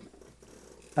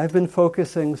I've been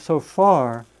focusing so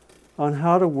far on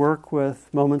how to work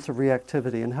with moments of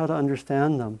reactivity and how to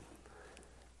understand them.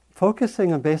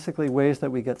 Focusing on basically ways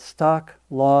that we get stuck,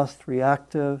 lost,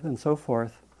 reactive, and so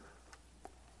forth.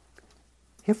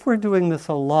 If we're doing this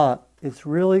a lot, it's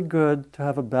really good to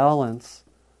have a balance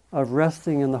of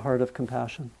resting in the heart of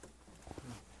compassion.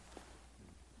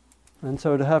 And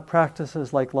so to have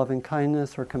practices like loving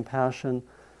kindness or compassion,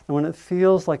 and when it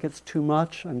feels like it's too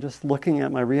much, I'm just looking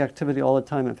at my reactivity all the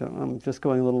time, if I'm just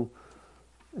going a little,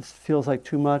 it feels like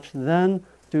too much, then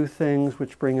do things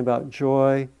which bring about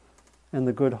joy and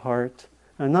the good heart.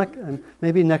 And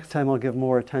maybe next time I'll give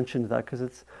more attention to that,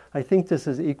 because I think this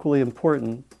is equally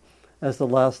important as the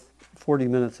last 40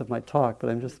 minutes of my talk, but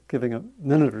I'm just giving a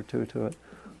minute or two to it.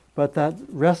 But that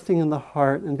resting in the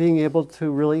heart and being able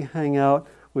to really hang out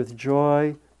with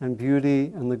joy and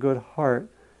beauty and the good heart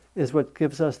is what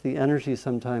gives us the energy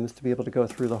sometimes to be able to go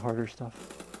through the harder stuff.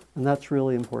 And that's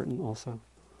really important also.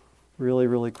 Really,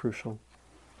 really crucial.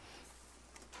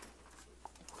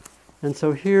 And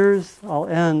so I'll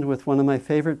end with one of my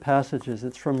favorite passages.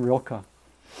 It's from Rilke,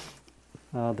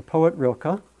 the poet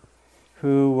Rilke,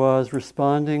 who was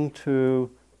responding to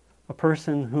a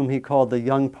person whom he called the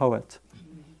young poet.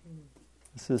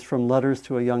 This is from Letters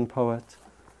to a Young Poet.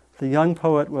 The young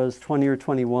poet was 20 or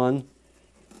 21.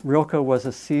 Rilke was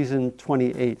a seasoned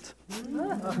 28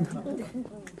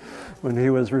 when he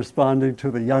was responding to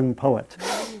the young poet.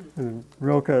 And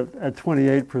Rilke at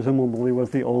 28 presumably was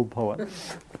the old poet.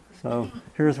 So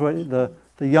here's what the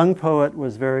young poet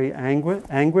was very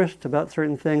anguished about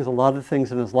certain things. A lot of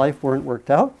things in his life weren't worked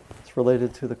out. It's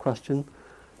related to the question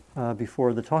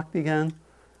before the talk began.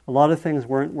 A lot of things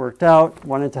weren't worked out,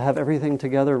 wanted to have everything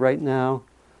together right now.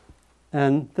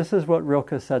 And this is what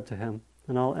Rilke said to him.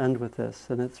 And I'll end with this.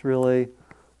 And it's really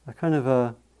a kind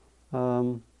of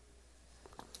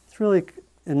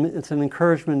it's an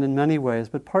encouragement in many ways,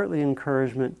 but partly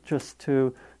encouragement just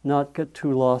to not get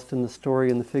too lost in the story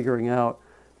and the figuring out,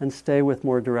 and stay with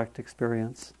more direct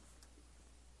experience.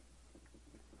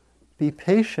 Be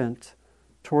patient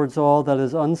towards all that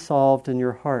is unsolved in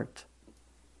your heart,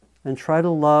 and try to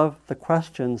love the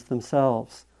questions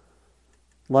themselves,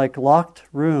 like locked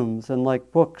rooms and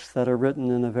like books that are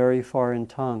written in a very foreign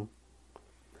tongue.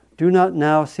 Do not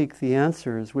now seek the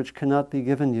answers which cannot be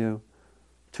given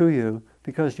to you,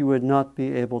 because you would not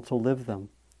be able to live them.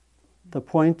 The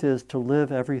point is to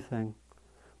live everything.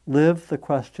 Live the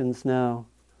questions now.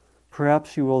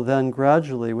 Perhaps you will then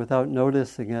gradually, without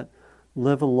noticing it,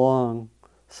 live along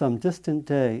some distant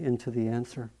day into the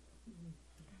answer.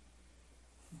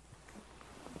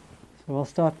 So I'll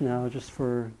stop now just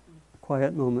for a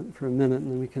quiet moment, for a minute,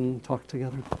 and then we can talk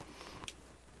together.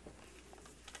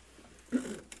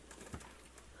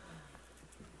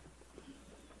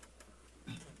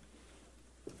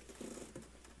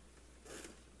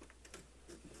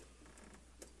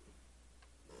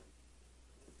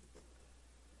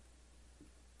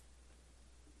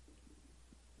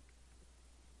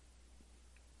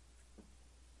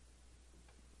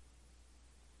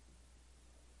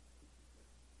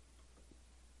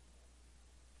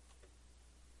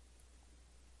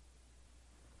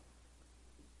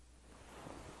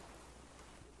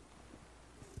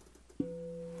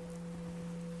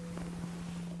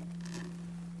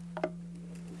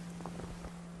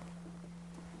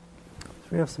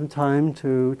 We have some time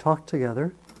to talk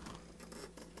together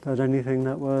about anything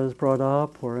that was brought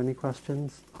up or any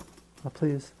questions.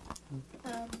 Please.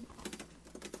 I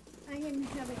am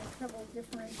having trouble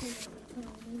differentiating between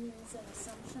meanings and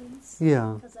assumptions.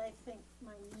 Yeah. Because I think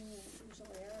my meanings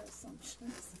usually are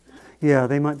assumptions. Yeah,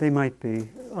 they might be.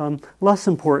 Less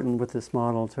important with this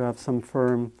model to have some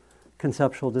firm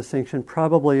conceptual distinction,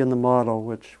 probably in the model,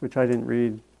 which I didn't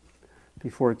read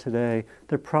before today.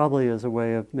 There probably is a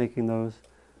way of making those,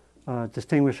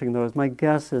 distinguishing those. My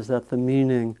guess is that the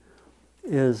meaning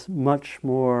is much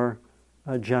more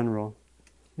general.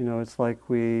 You know, it's like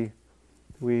we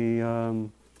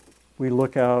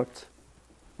look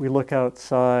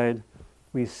outside,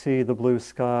 we see the blue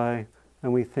sky,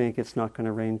 and we think it's not going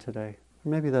to rain today.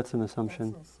 Maybe that's an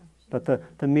assumption. But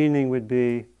the meaning would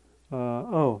be,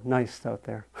 oh, nice out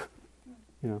there.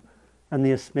 You know, and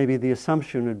maybe the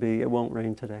assumption would be it won't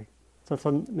rain today. So it's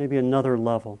maybe another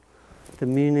level. The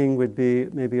meaning would be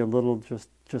maybe a little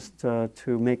just to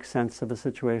make sense of a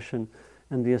situation,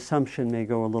 and the assumption may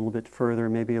go a little bit further,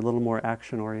 maybe a little more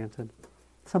action-oriented.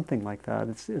 Something like that.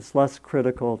 It's less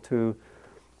critical to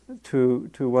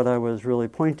what I was really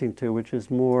pointing to, which is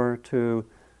more to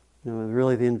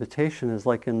Really the invitation is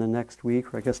like in the next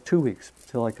week, or I guess 2 weeks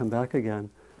till I come back again.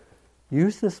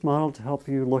 Use this model to help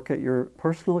you look at your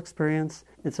personal experience.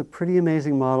 It's a pretty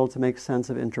amazing model to make sense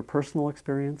of interpersonal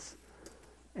experience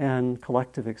and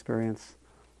collective experience.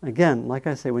 Again, like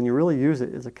I say, when you really use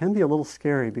it, it can be a little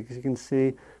scary because you can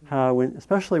see how,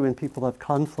 especially when people have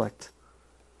conflict,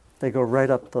 they go right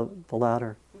up the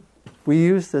ladder. We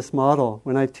use this model.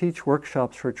 When I teach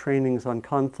workshops for trainings on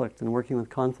conflict and working with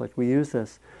conflict, we use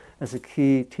this as a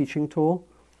key teaching tool,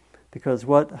 because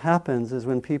what happens is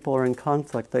when people are in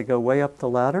conflict, they go way up the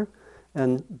ladder,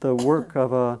 and the work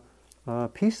of a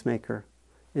peacemaker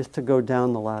is to go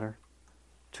down the ladder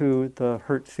to the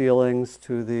hurt feelings,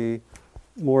 to the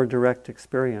more direct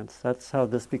experience. That's how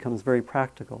this becomes very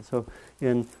practical. So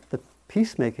in the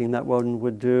peacemaking that one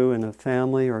would do in a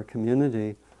family or a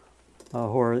community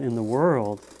or in the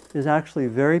world is actually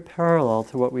very parallel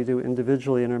to what we do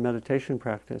individually in our meditation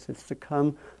practice. It's to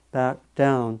come back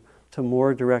down to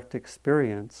more direct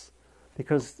experience.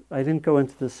 Because I didn't go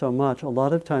into this so much, a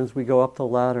lot of times we go up the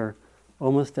ladder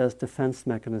almost as defense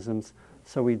mechanisms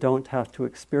so we don't have to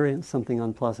experience something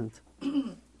unpleasant.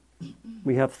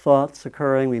 We have thoughts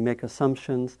occurring, we make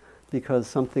assumptions because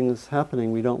something is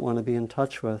happening we don't want to be in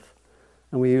touch with,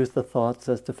 and we use the thoughts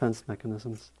as defense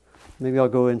mechanisms. Maybe I'll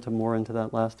go more into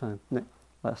that last time.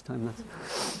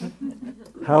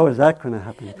 How is that going to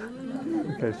happen?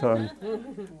 Okay, so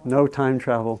no time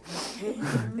travel.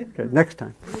 Okay, next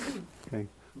time. Okay,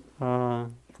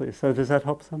 please. So does that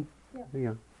help some?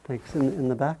 Yeah. Thanks. In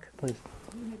the back, please.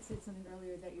 You had said something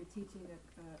earlier that you're teaching a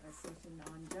session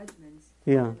on judgments.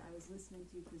 Yeah. And I was listening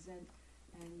to you present,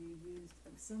 and you used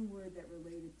some word that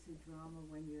related to drama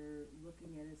when you're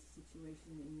looking at a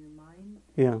situation in your mind.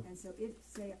 Yeah. And so if,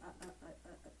 say,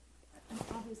 an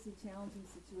obviously challenging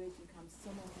situation comes,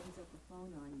 someone hangs up the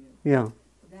phone on you. Yeah.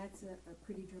 That's a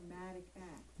pretty dramatic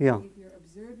act. Yeah. If you're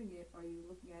observing it, are you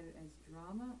looking at it as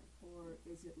drama, or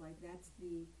is it like that's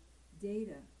the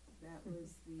data, that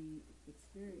was the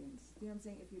experience? You know what I'm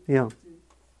saying? If you're trying to,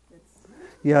 that's...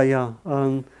 Yeah.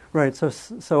 Right.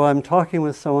 So I'm talking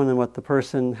with someone, and what the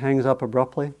person hangs up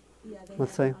abruptly. Yeah, they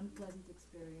let's have say an unpleasant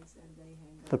experience, and they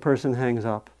hang up. The person hangs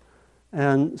up,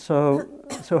 and so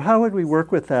how would we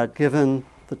work with that given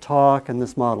the talk and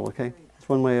this model? Okay, Right. it's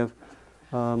one way of.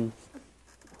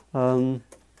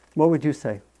 What would you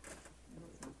say?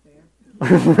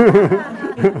 That's not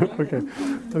fair.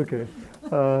 Okay.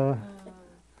 Well,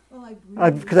 I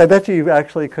agree. Because I bet you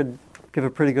actually could give a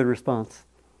pretty good response.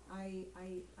 I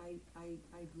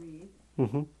agree.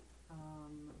 Mm-hmm.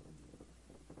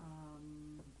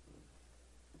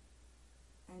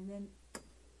 And then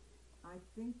I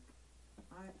think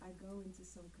I go into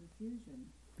some confusion.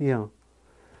 Yeah.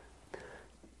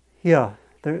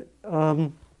 There.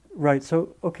 Right.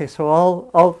 So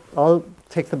I'll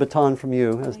take the baton from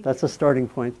you. That's a starting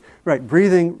point. Right.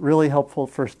 Breathing, really helpful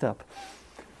first step.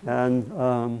 And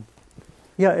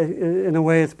in a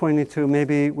way, it's pointing to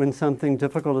maybe when something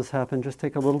difficult has happened, just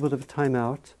take a little bit of time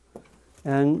out,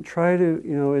 and try to.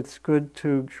 It's good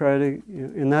to try to,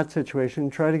 in that situation,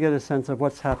 try to get a sense of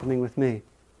what's happening with me.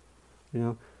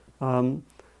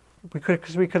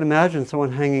 Because we could imagine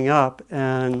someone hanging up,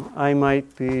 and I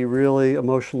might be really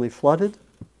emotionally flooded,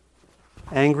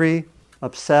 angry,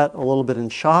 upset, a little bit in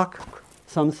shock.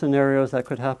 Some scenarios that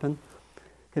could happen.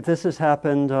 If this has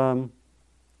happened a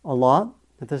lot,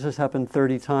 if this has happened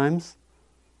 30 times,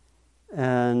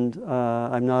 and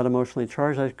I'm not emotionally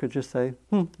charged, I could just say,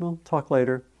 we'll talk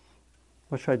later.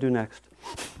 What should I do next?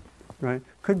 Right?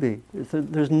 Could be.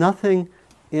 There's nothing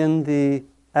in the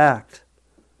act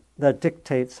that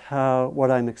dictates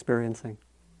what I'm experiencing.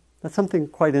 That's something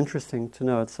quite interesting to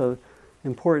know. It's an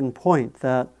important point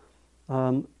that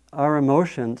our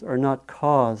emotions are not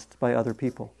caused by other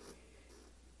people.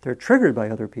 They're triggered by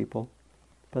other people,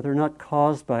 but they're not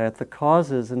caused by it. The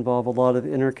causes involve a lot of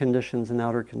inner conditions and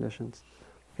outer conditions.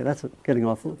 Okay, that's getting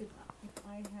off. So if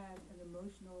I had an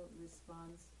emotional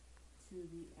response to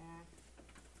the act,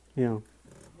 the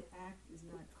act is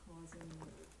not causing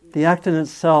it. The act in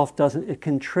itself doesn't. It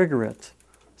can trigger it.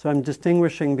 So I'm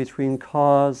distinguishing between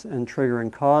cause and trigger.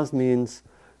 And cause means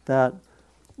that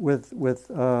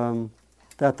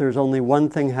that there's only one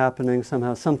thing happening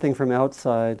somehow. Something from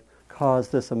outside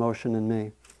caused this emotion in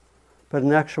me. But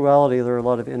in actuality, there are a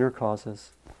lot of inner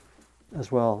causes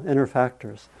as well, inner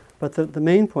factors. But the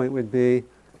main point would be,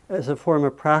 as a form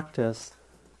of practice,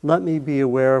 let me be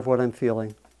aware of what I'm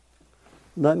feeling.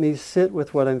 Let me sit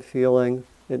with what I'm feeling.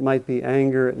 It might be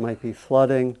anger, it might be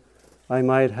flooding. I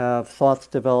might have thoughts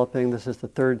developing. This is the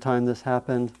third time this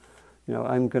happened.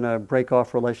 I'm going to break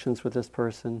off relations with this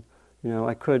person.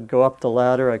 I could go up the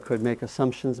ladder. I could make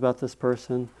assumptions about this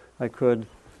person. I could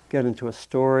get into a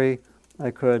story,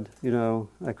 I could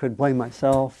blame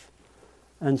myself.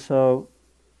 And so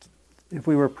if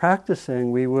we were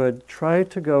practicing, we would try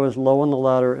to go as low on the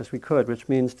ladder as we could, which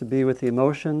means to be with the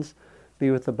emotions,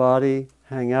 be with the body,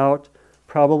 hang out,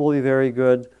 probably very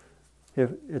good.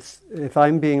 If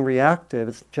I'm being reactive,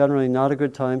 it's generally not a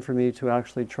good time for me to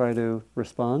actually try to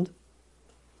respond.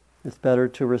 It's better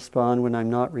to respond when I'm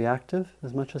not reactive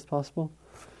as much as possible.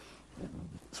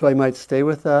 So I might stay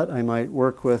with that. I might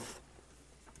work with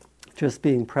just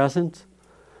being present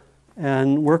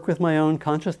and work with my own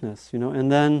consciousness,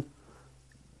 and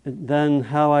then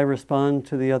how I respond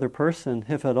to the other person,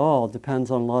 if at all, depends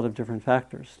on a lot of different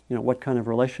factors. What kind of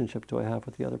relationship do I have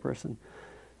with the other person?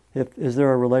 Is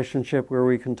there a relationship where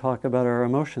we can talk about our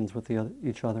emotions with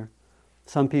each other?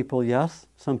 Some people, yes.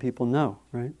 Some people, no,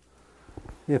 right?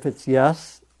 If it's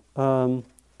yes, again,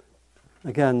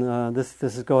 this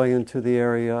is going into the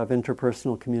area of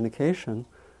interpersonal communication.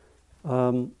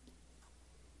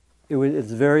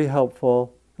 It's very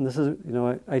helpful, and this is,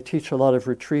 I teach a lot of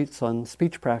retreats on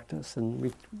speech practice, and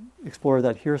we explore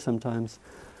that here sometimes.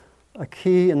 A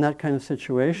key in that kind of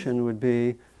situation would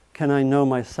be, can I know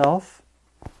myself,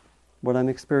 what I'm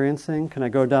experiencing? Can I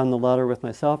go down the ladder with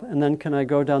myself? And then can I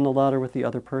go down the ladder with the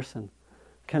other person?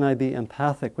 Can I be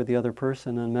empathic with the other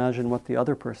person and imagine what the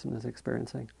other person is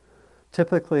experiencing?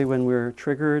 Typically, when we're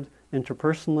triggered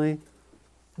interpersonally,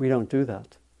 we don't do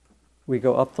that. We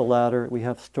go up the ladder, we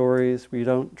have stories, we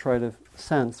don't try to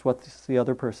sense what's the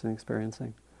other person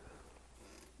experiencing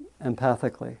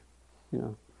empathically,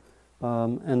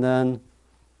 and then,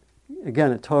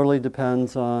 again, it totally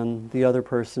depends on the other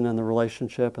person and the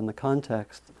relationship and the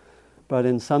context. But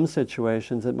in some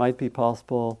situations, it might be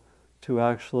possible to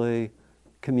actually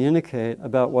communicate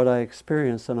about what I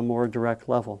experienced on a more direct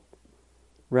level,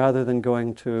 rather than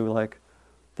going to,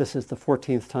 this is the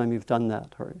 14th time you've done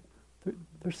that, or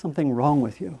there's something wrong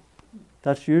with you.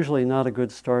 That's usually not a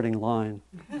good starting line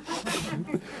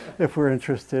if we're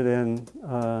interested in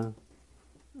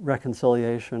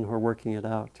reconciliation or working it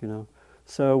out,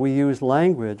 So we use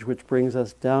language which brings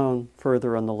us down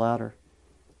further on the ladder.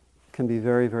 It can be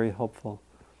very, very helpful.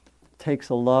 It takes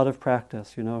a lot of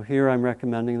practice, Here I'm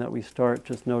recommending that we start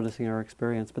just noticing our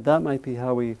experience, but that might be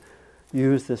how we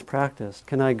use this practice.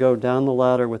 Can I go down the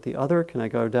ladder with the other? Can I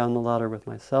go down the ladder with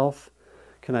myself?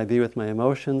 Can I be with my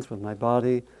emotions, with my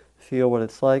body, feel what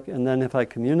it's like? And then if I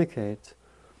communicate,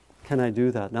 can I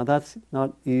do that? Now that's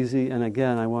not easy, and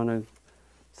again, I want to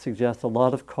suggest a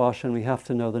lot of caution. We have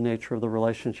to know the nature of the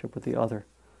relationship with the other.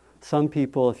 Some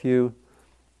people, if you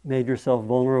made yourself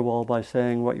vulnerable by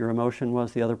saying what your emotion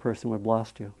was, the other person would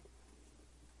blast you.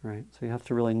 Right? So you have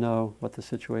to really know what the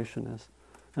situation is.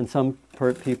 And some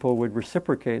people would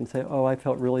reciprocate and say, oh, I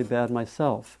felt really bad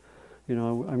myself.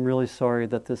 I'm really sorry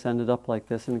that this ended up like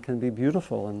this, and it can be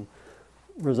beautiful and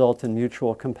result in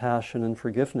mutual compassion and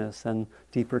forgiveness and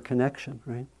deeper connection,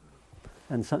 right?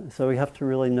 And so we have to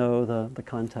really know the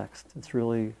context. It's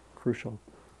really crucial.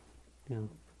 Yeah,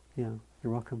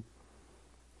 you're welcome.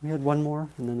 We had one more,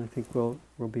 and then I think we'll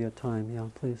be at time. Yeah,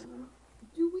 please.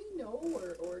 Do we know,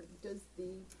 or does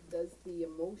the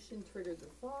emotion trigger the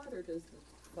thought, or does the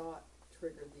thought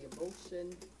trigger the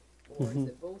emotion, or is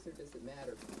it both, or does it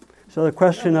matter? So the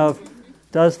question of,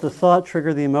 does the thought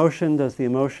trigger the emotion? Does the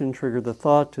emotion trigger the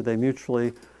thought? Do they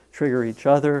mutually trigger each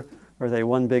other? Are they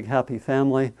one big happy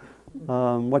family?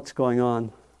 What's going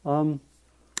on?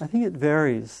 I think it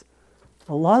varies.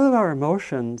 A lot of our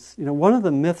emotions, one of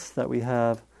the myths that we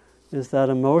have is that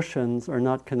emotions are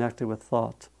not connected with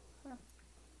thought.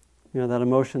 That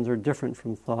emotions are different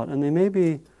from thought. And they may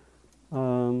be,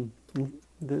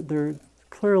 they're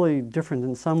clearly different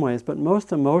in some ways, but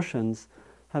most emotions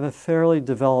have a fairly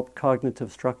developed cognitive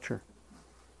structure.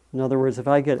 In other words, if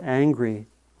I get angry,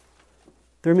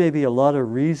 there may be a lot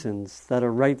of reasons that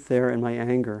are right there in my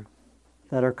anger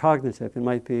that are cognitive. It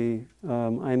might be,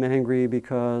 I'm angry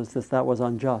because that was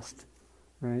unjust,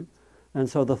 right? And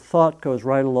so the thought goes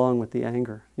right along with the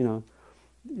anger.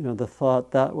 The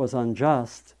thought that was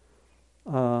unjust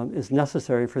is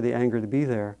necessary for the anger to be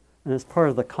there, and it's part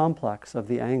of the complex of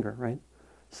the anger, right?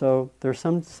 So there's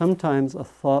sometimes a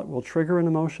thought will trigger an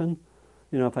emotion.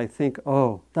 If I think,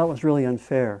 oh, that was really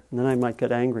unfair, and then I might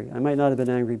get angry. I might not have been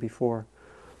angry before.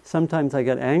 Sometimes I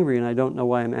get angry and I don't know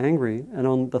why I'm angry,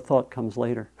 and the thought comes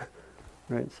later,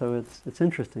 right? So it's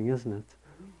interesting, isn't it?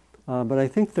 But I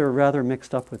think they're rather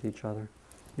mixed up with each other.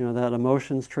 That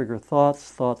emotions trigger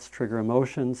thoughts, thoughts trigger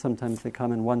emotions. Sometimes they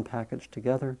come in one package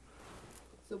together.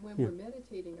 So when we're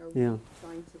meditating, are we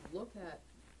trying to look at,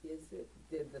 was it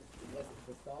the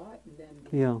thought and then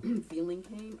the feeling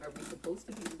came? Are we supposed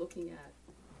to be looking at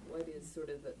what is sort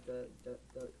of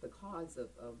the cause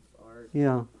of our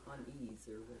Yeah. unease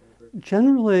or whatever.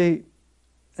 Generally,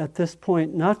 at this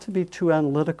point, not to be too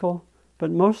analytical,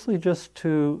 but mostly just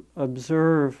to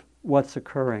observe what's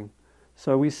occurring.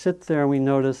 So we sit there and we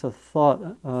notice a thought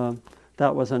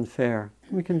that was unfair.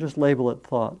 We can just label it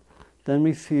thought. Then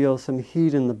we feel some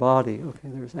heat in the body. Okay,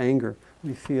 there's anger.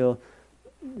 We feel,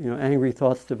 angry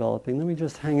thoughts developing. Then we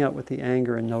just hang out with the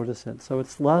anger and notice it. So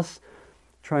it's less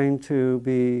trying to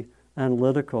be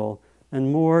analytical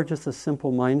and more just a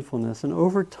simple mindfulness. And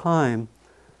over time,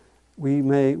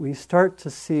 we start to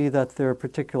see that there are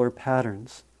particular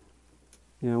patterns.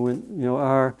 I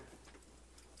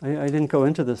didn't go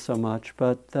into this so much,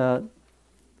 but that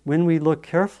when we look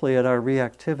carefully at our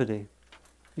reactivity,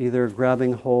 either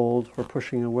grabbing hold or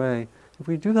pushing away, if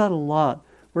we do that a lot,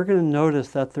 we're going to notice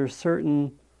that there's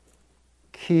certain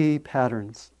key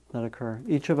patterns that occur.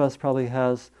 Each of us probably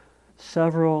has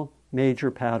several major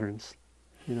patterns.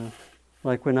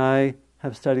 Like when I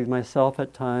have studied myself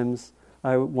at times,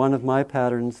 one of my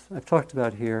patterns I've talked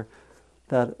about here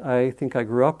that I think I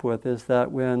grew up with is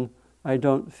that when I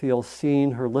don't feel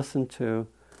seen or listened to,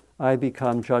 I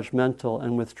become judgmental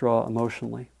and withdraw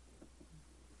emotionally.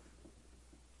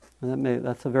 And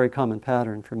that's a very common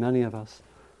pattern for many of us.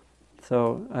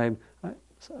 So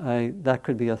that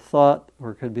could be a thought,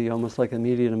 or it could be almost like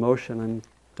immediate emotion. I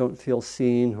don't feel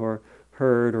seen or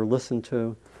heard or listened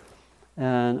to.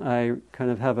 And I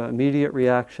kind of have an immediate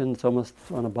reaction, it's almost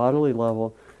on a bodily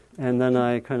level, and then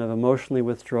I kind of emotionally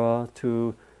withdraw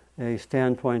to a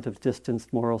standpoint of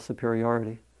distanced moral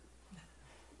superiority.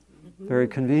 Very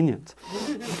convenient.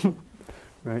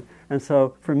 Right? And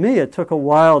so for me, it took a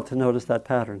while to notice that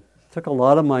pattern. It took a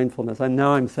lot of mindfulness. And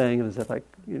now I'm saying it as if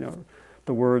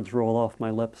the words roll off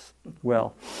my lips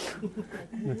well.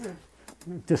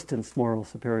 Distanced moral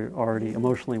superiority,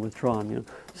 emotionally withdrawn.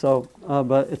 So,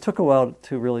 but it took a while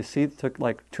to really see. It took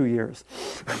like 2 years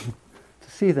to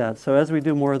see that. So as we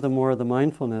do more of the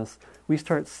mindfulness, we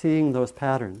start seeing those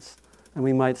patterns, and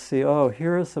we might see,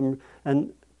 here are some,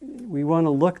 and we want to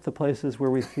look at the places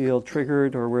where we feel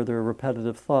triggered or where there are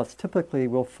repetitive thoughts. Typically,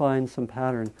 we'll find some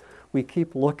pattern. We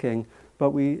keep looking,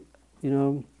 but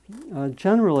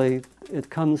generally, it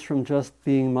comes from just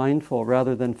being mindful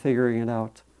rather than figuring it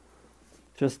out.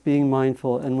 Just being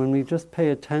mindful, and when we just pay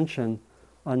attention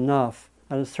enough,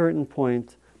 at a certain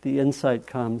point, the insight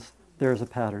comes, there's a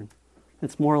pattern.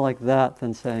 It's more like that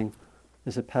than saying,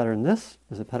 is it pattern this?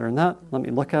 Is it pattern that? Let me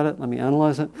look at it, let me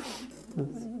analyze it.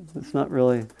 It's not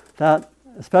really that,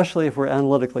 especially if we're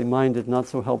analytically minded, not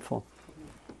so helpful.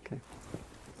 Okay.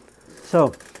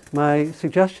 So, my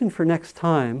suggestion for next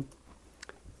time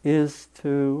is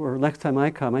or next time I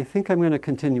come, I think I'm going to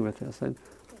continue with this.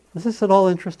 Is this at all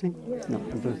interesting? Yeah. No,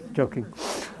 I'm just joking.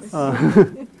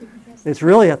 It's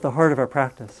really at the heart of our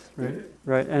practice,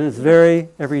 right? And it's very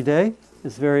everyday.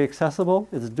 It's very accessible.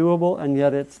 It's doable, and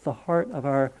yet it's the heart of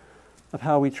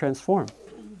how we transform,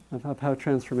 of how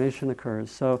transformation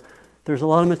occurs. So there's a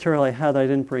lot of material I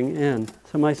didn't bring in.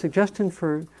 So my suggestion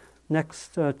for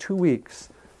next 2 weeks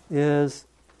is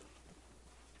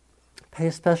pay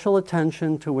special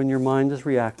attention to when your mind is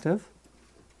reactive.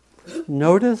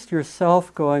 Notice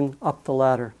yourself going up the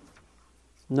ladder.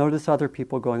 Notice other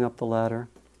people going up the ladder.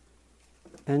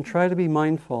 And try to be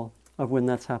mindful of when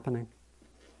that's happening.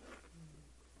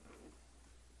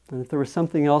 And if there was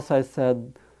something else I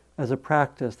said as a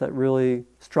practice that really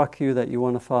struck you that you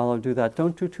want to follow, do that.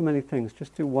 Don't do too many things.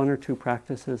 Just do 1 or 2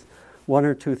 practices, 1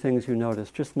 or 2 things you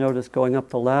notice. Just notice going up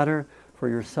the ladder for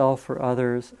yourself, for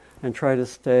others, and try to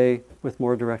stay with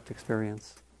more direct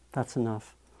experience. That's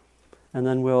enough. And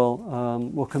then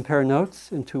we'll compare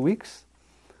notes in 2 weeks,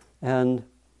 and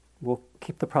we'll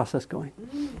keep the process going.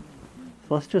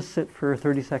 So let's just sit for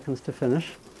 30 seconds to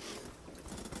finish.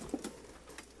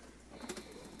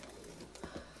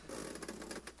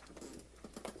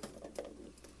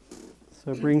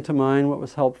 So bring to mind what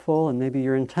was helpful and maybe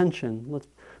your intention.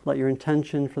 Let your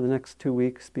intention for the next 2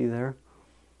 weeks be there.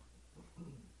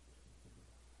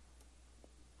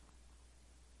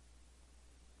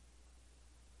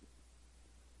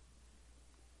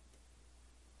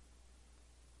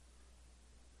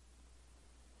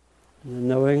 And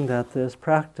knowing that this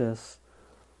practice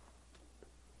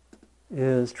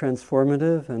is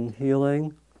transformative and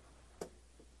healing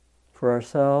for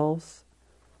ourselves,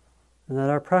 and that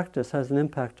our practice has an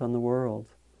impact on the world.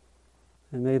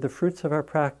 And may the fruits of our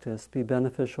practice be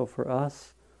beneficial for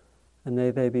us, and may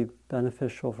they be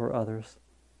beneficial for others,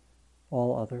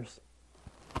 all others.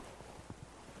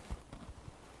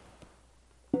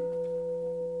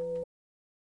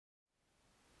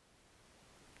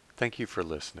 Thank you for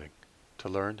listening. To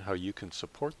learn how you can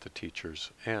support the teachers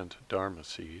and Dharma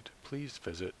Seed, please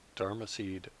visit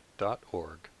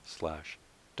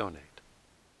dharmaseed.org/donate.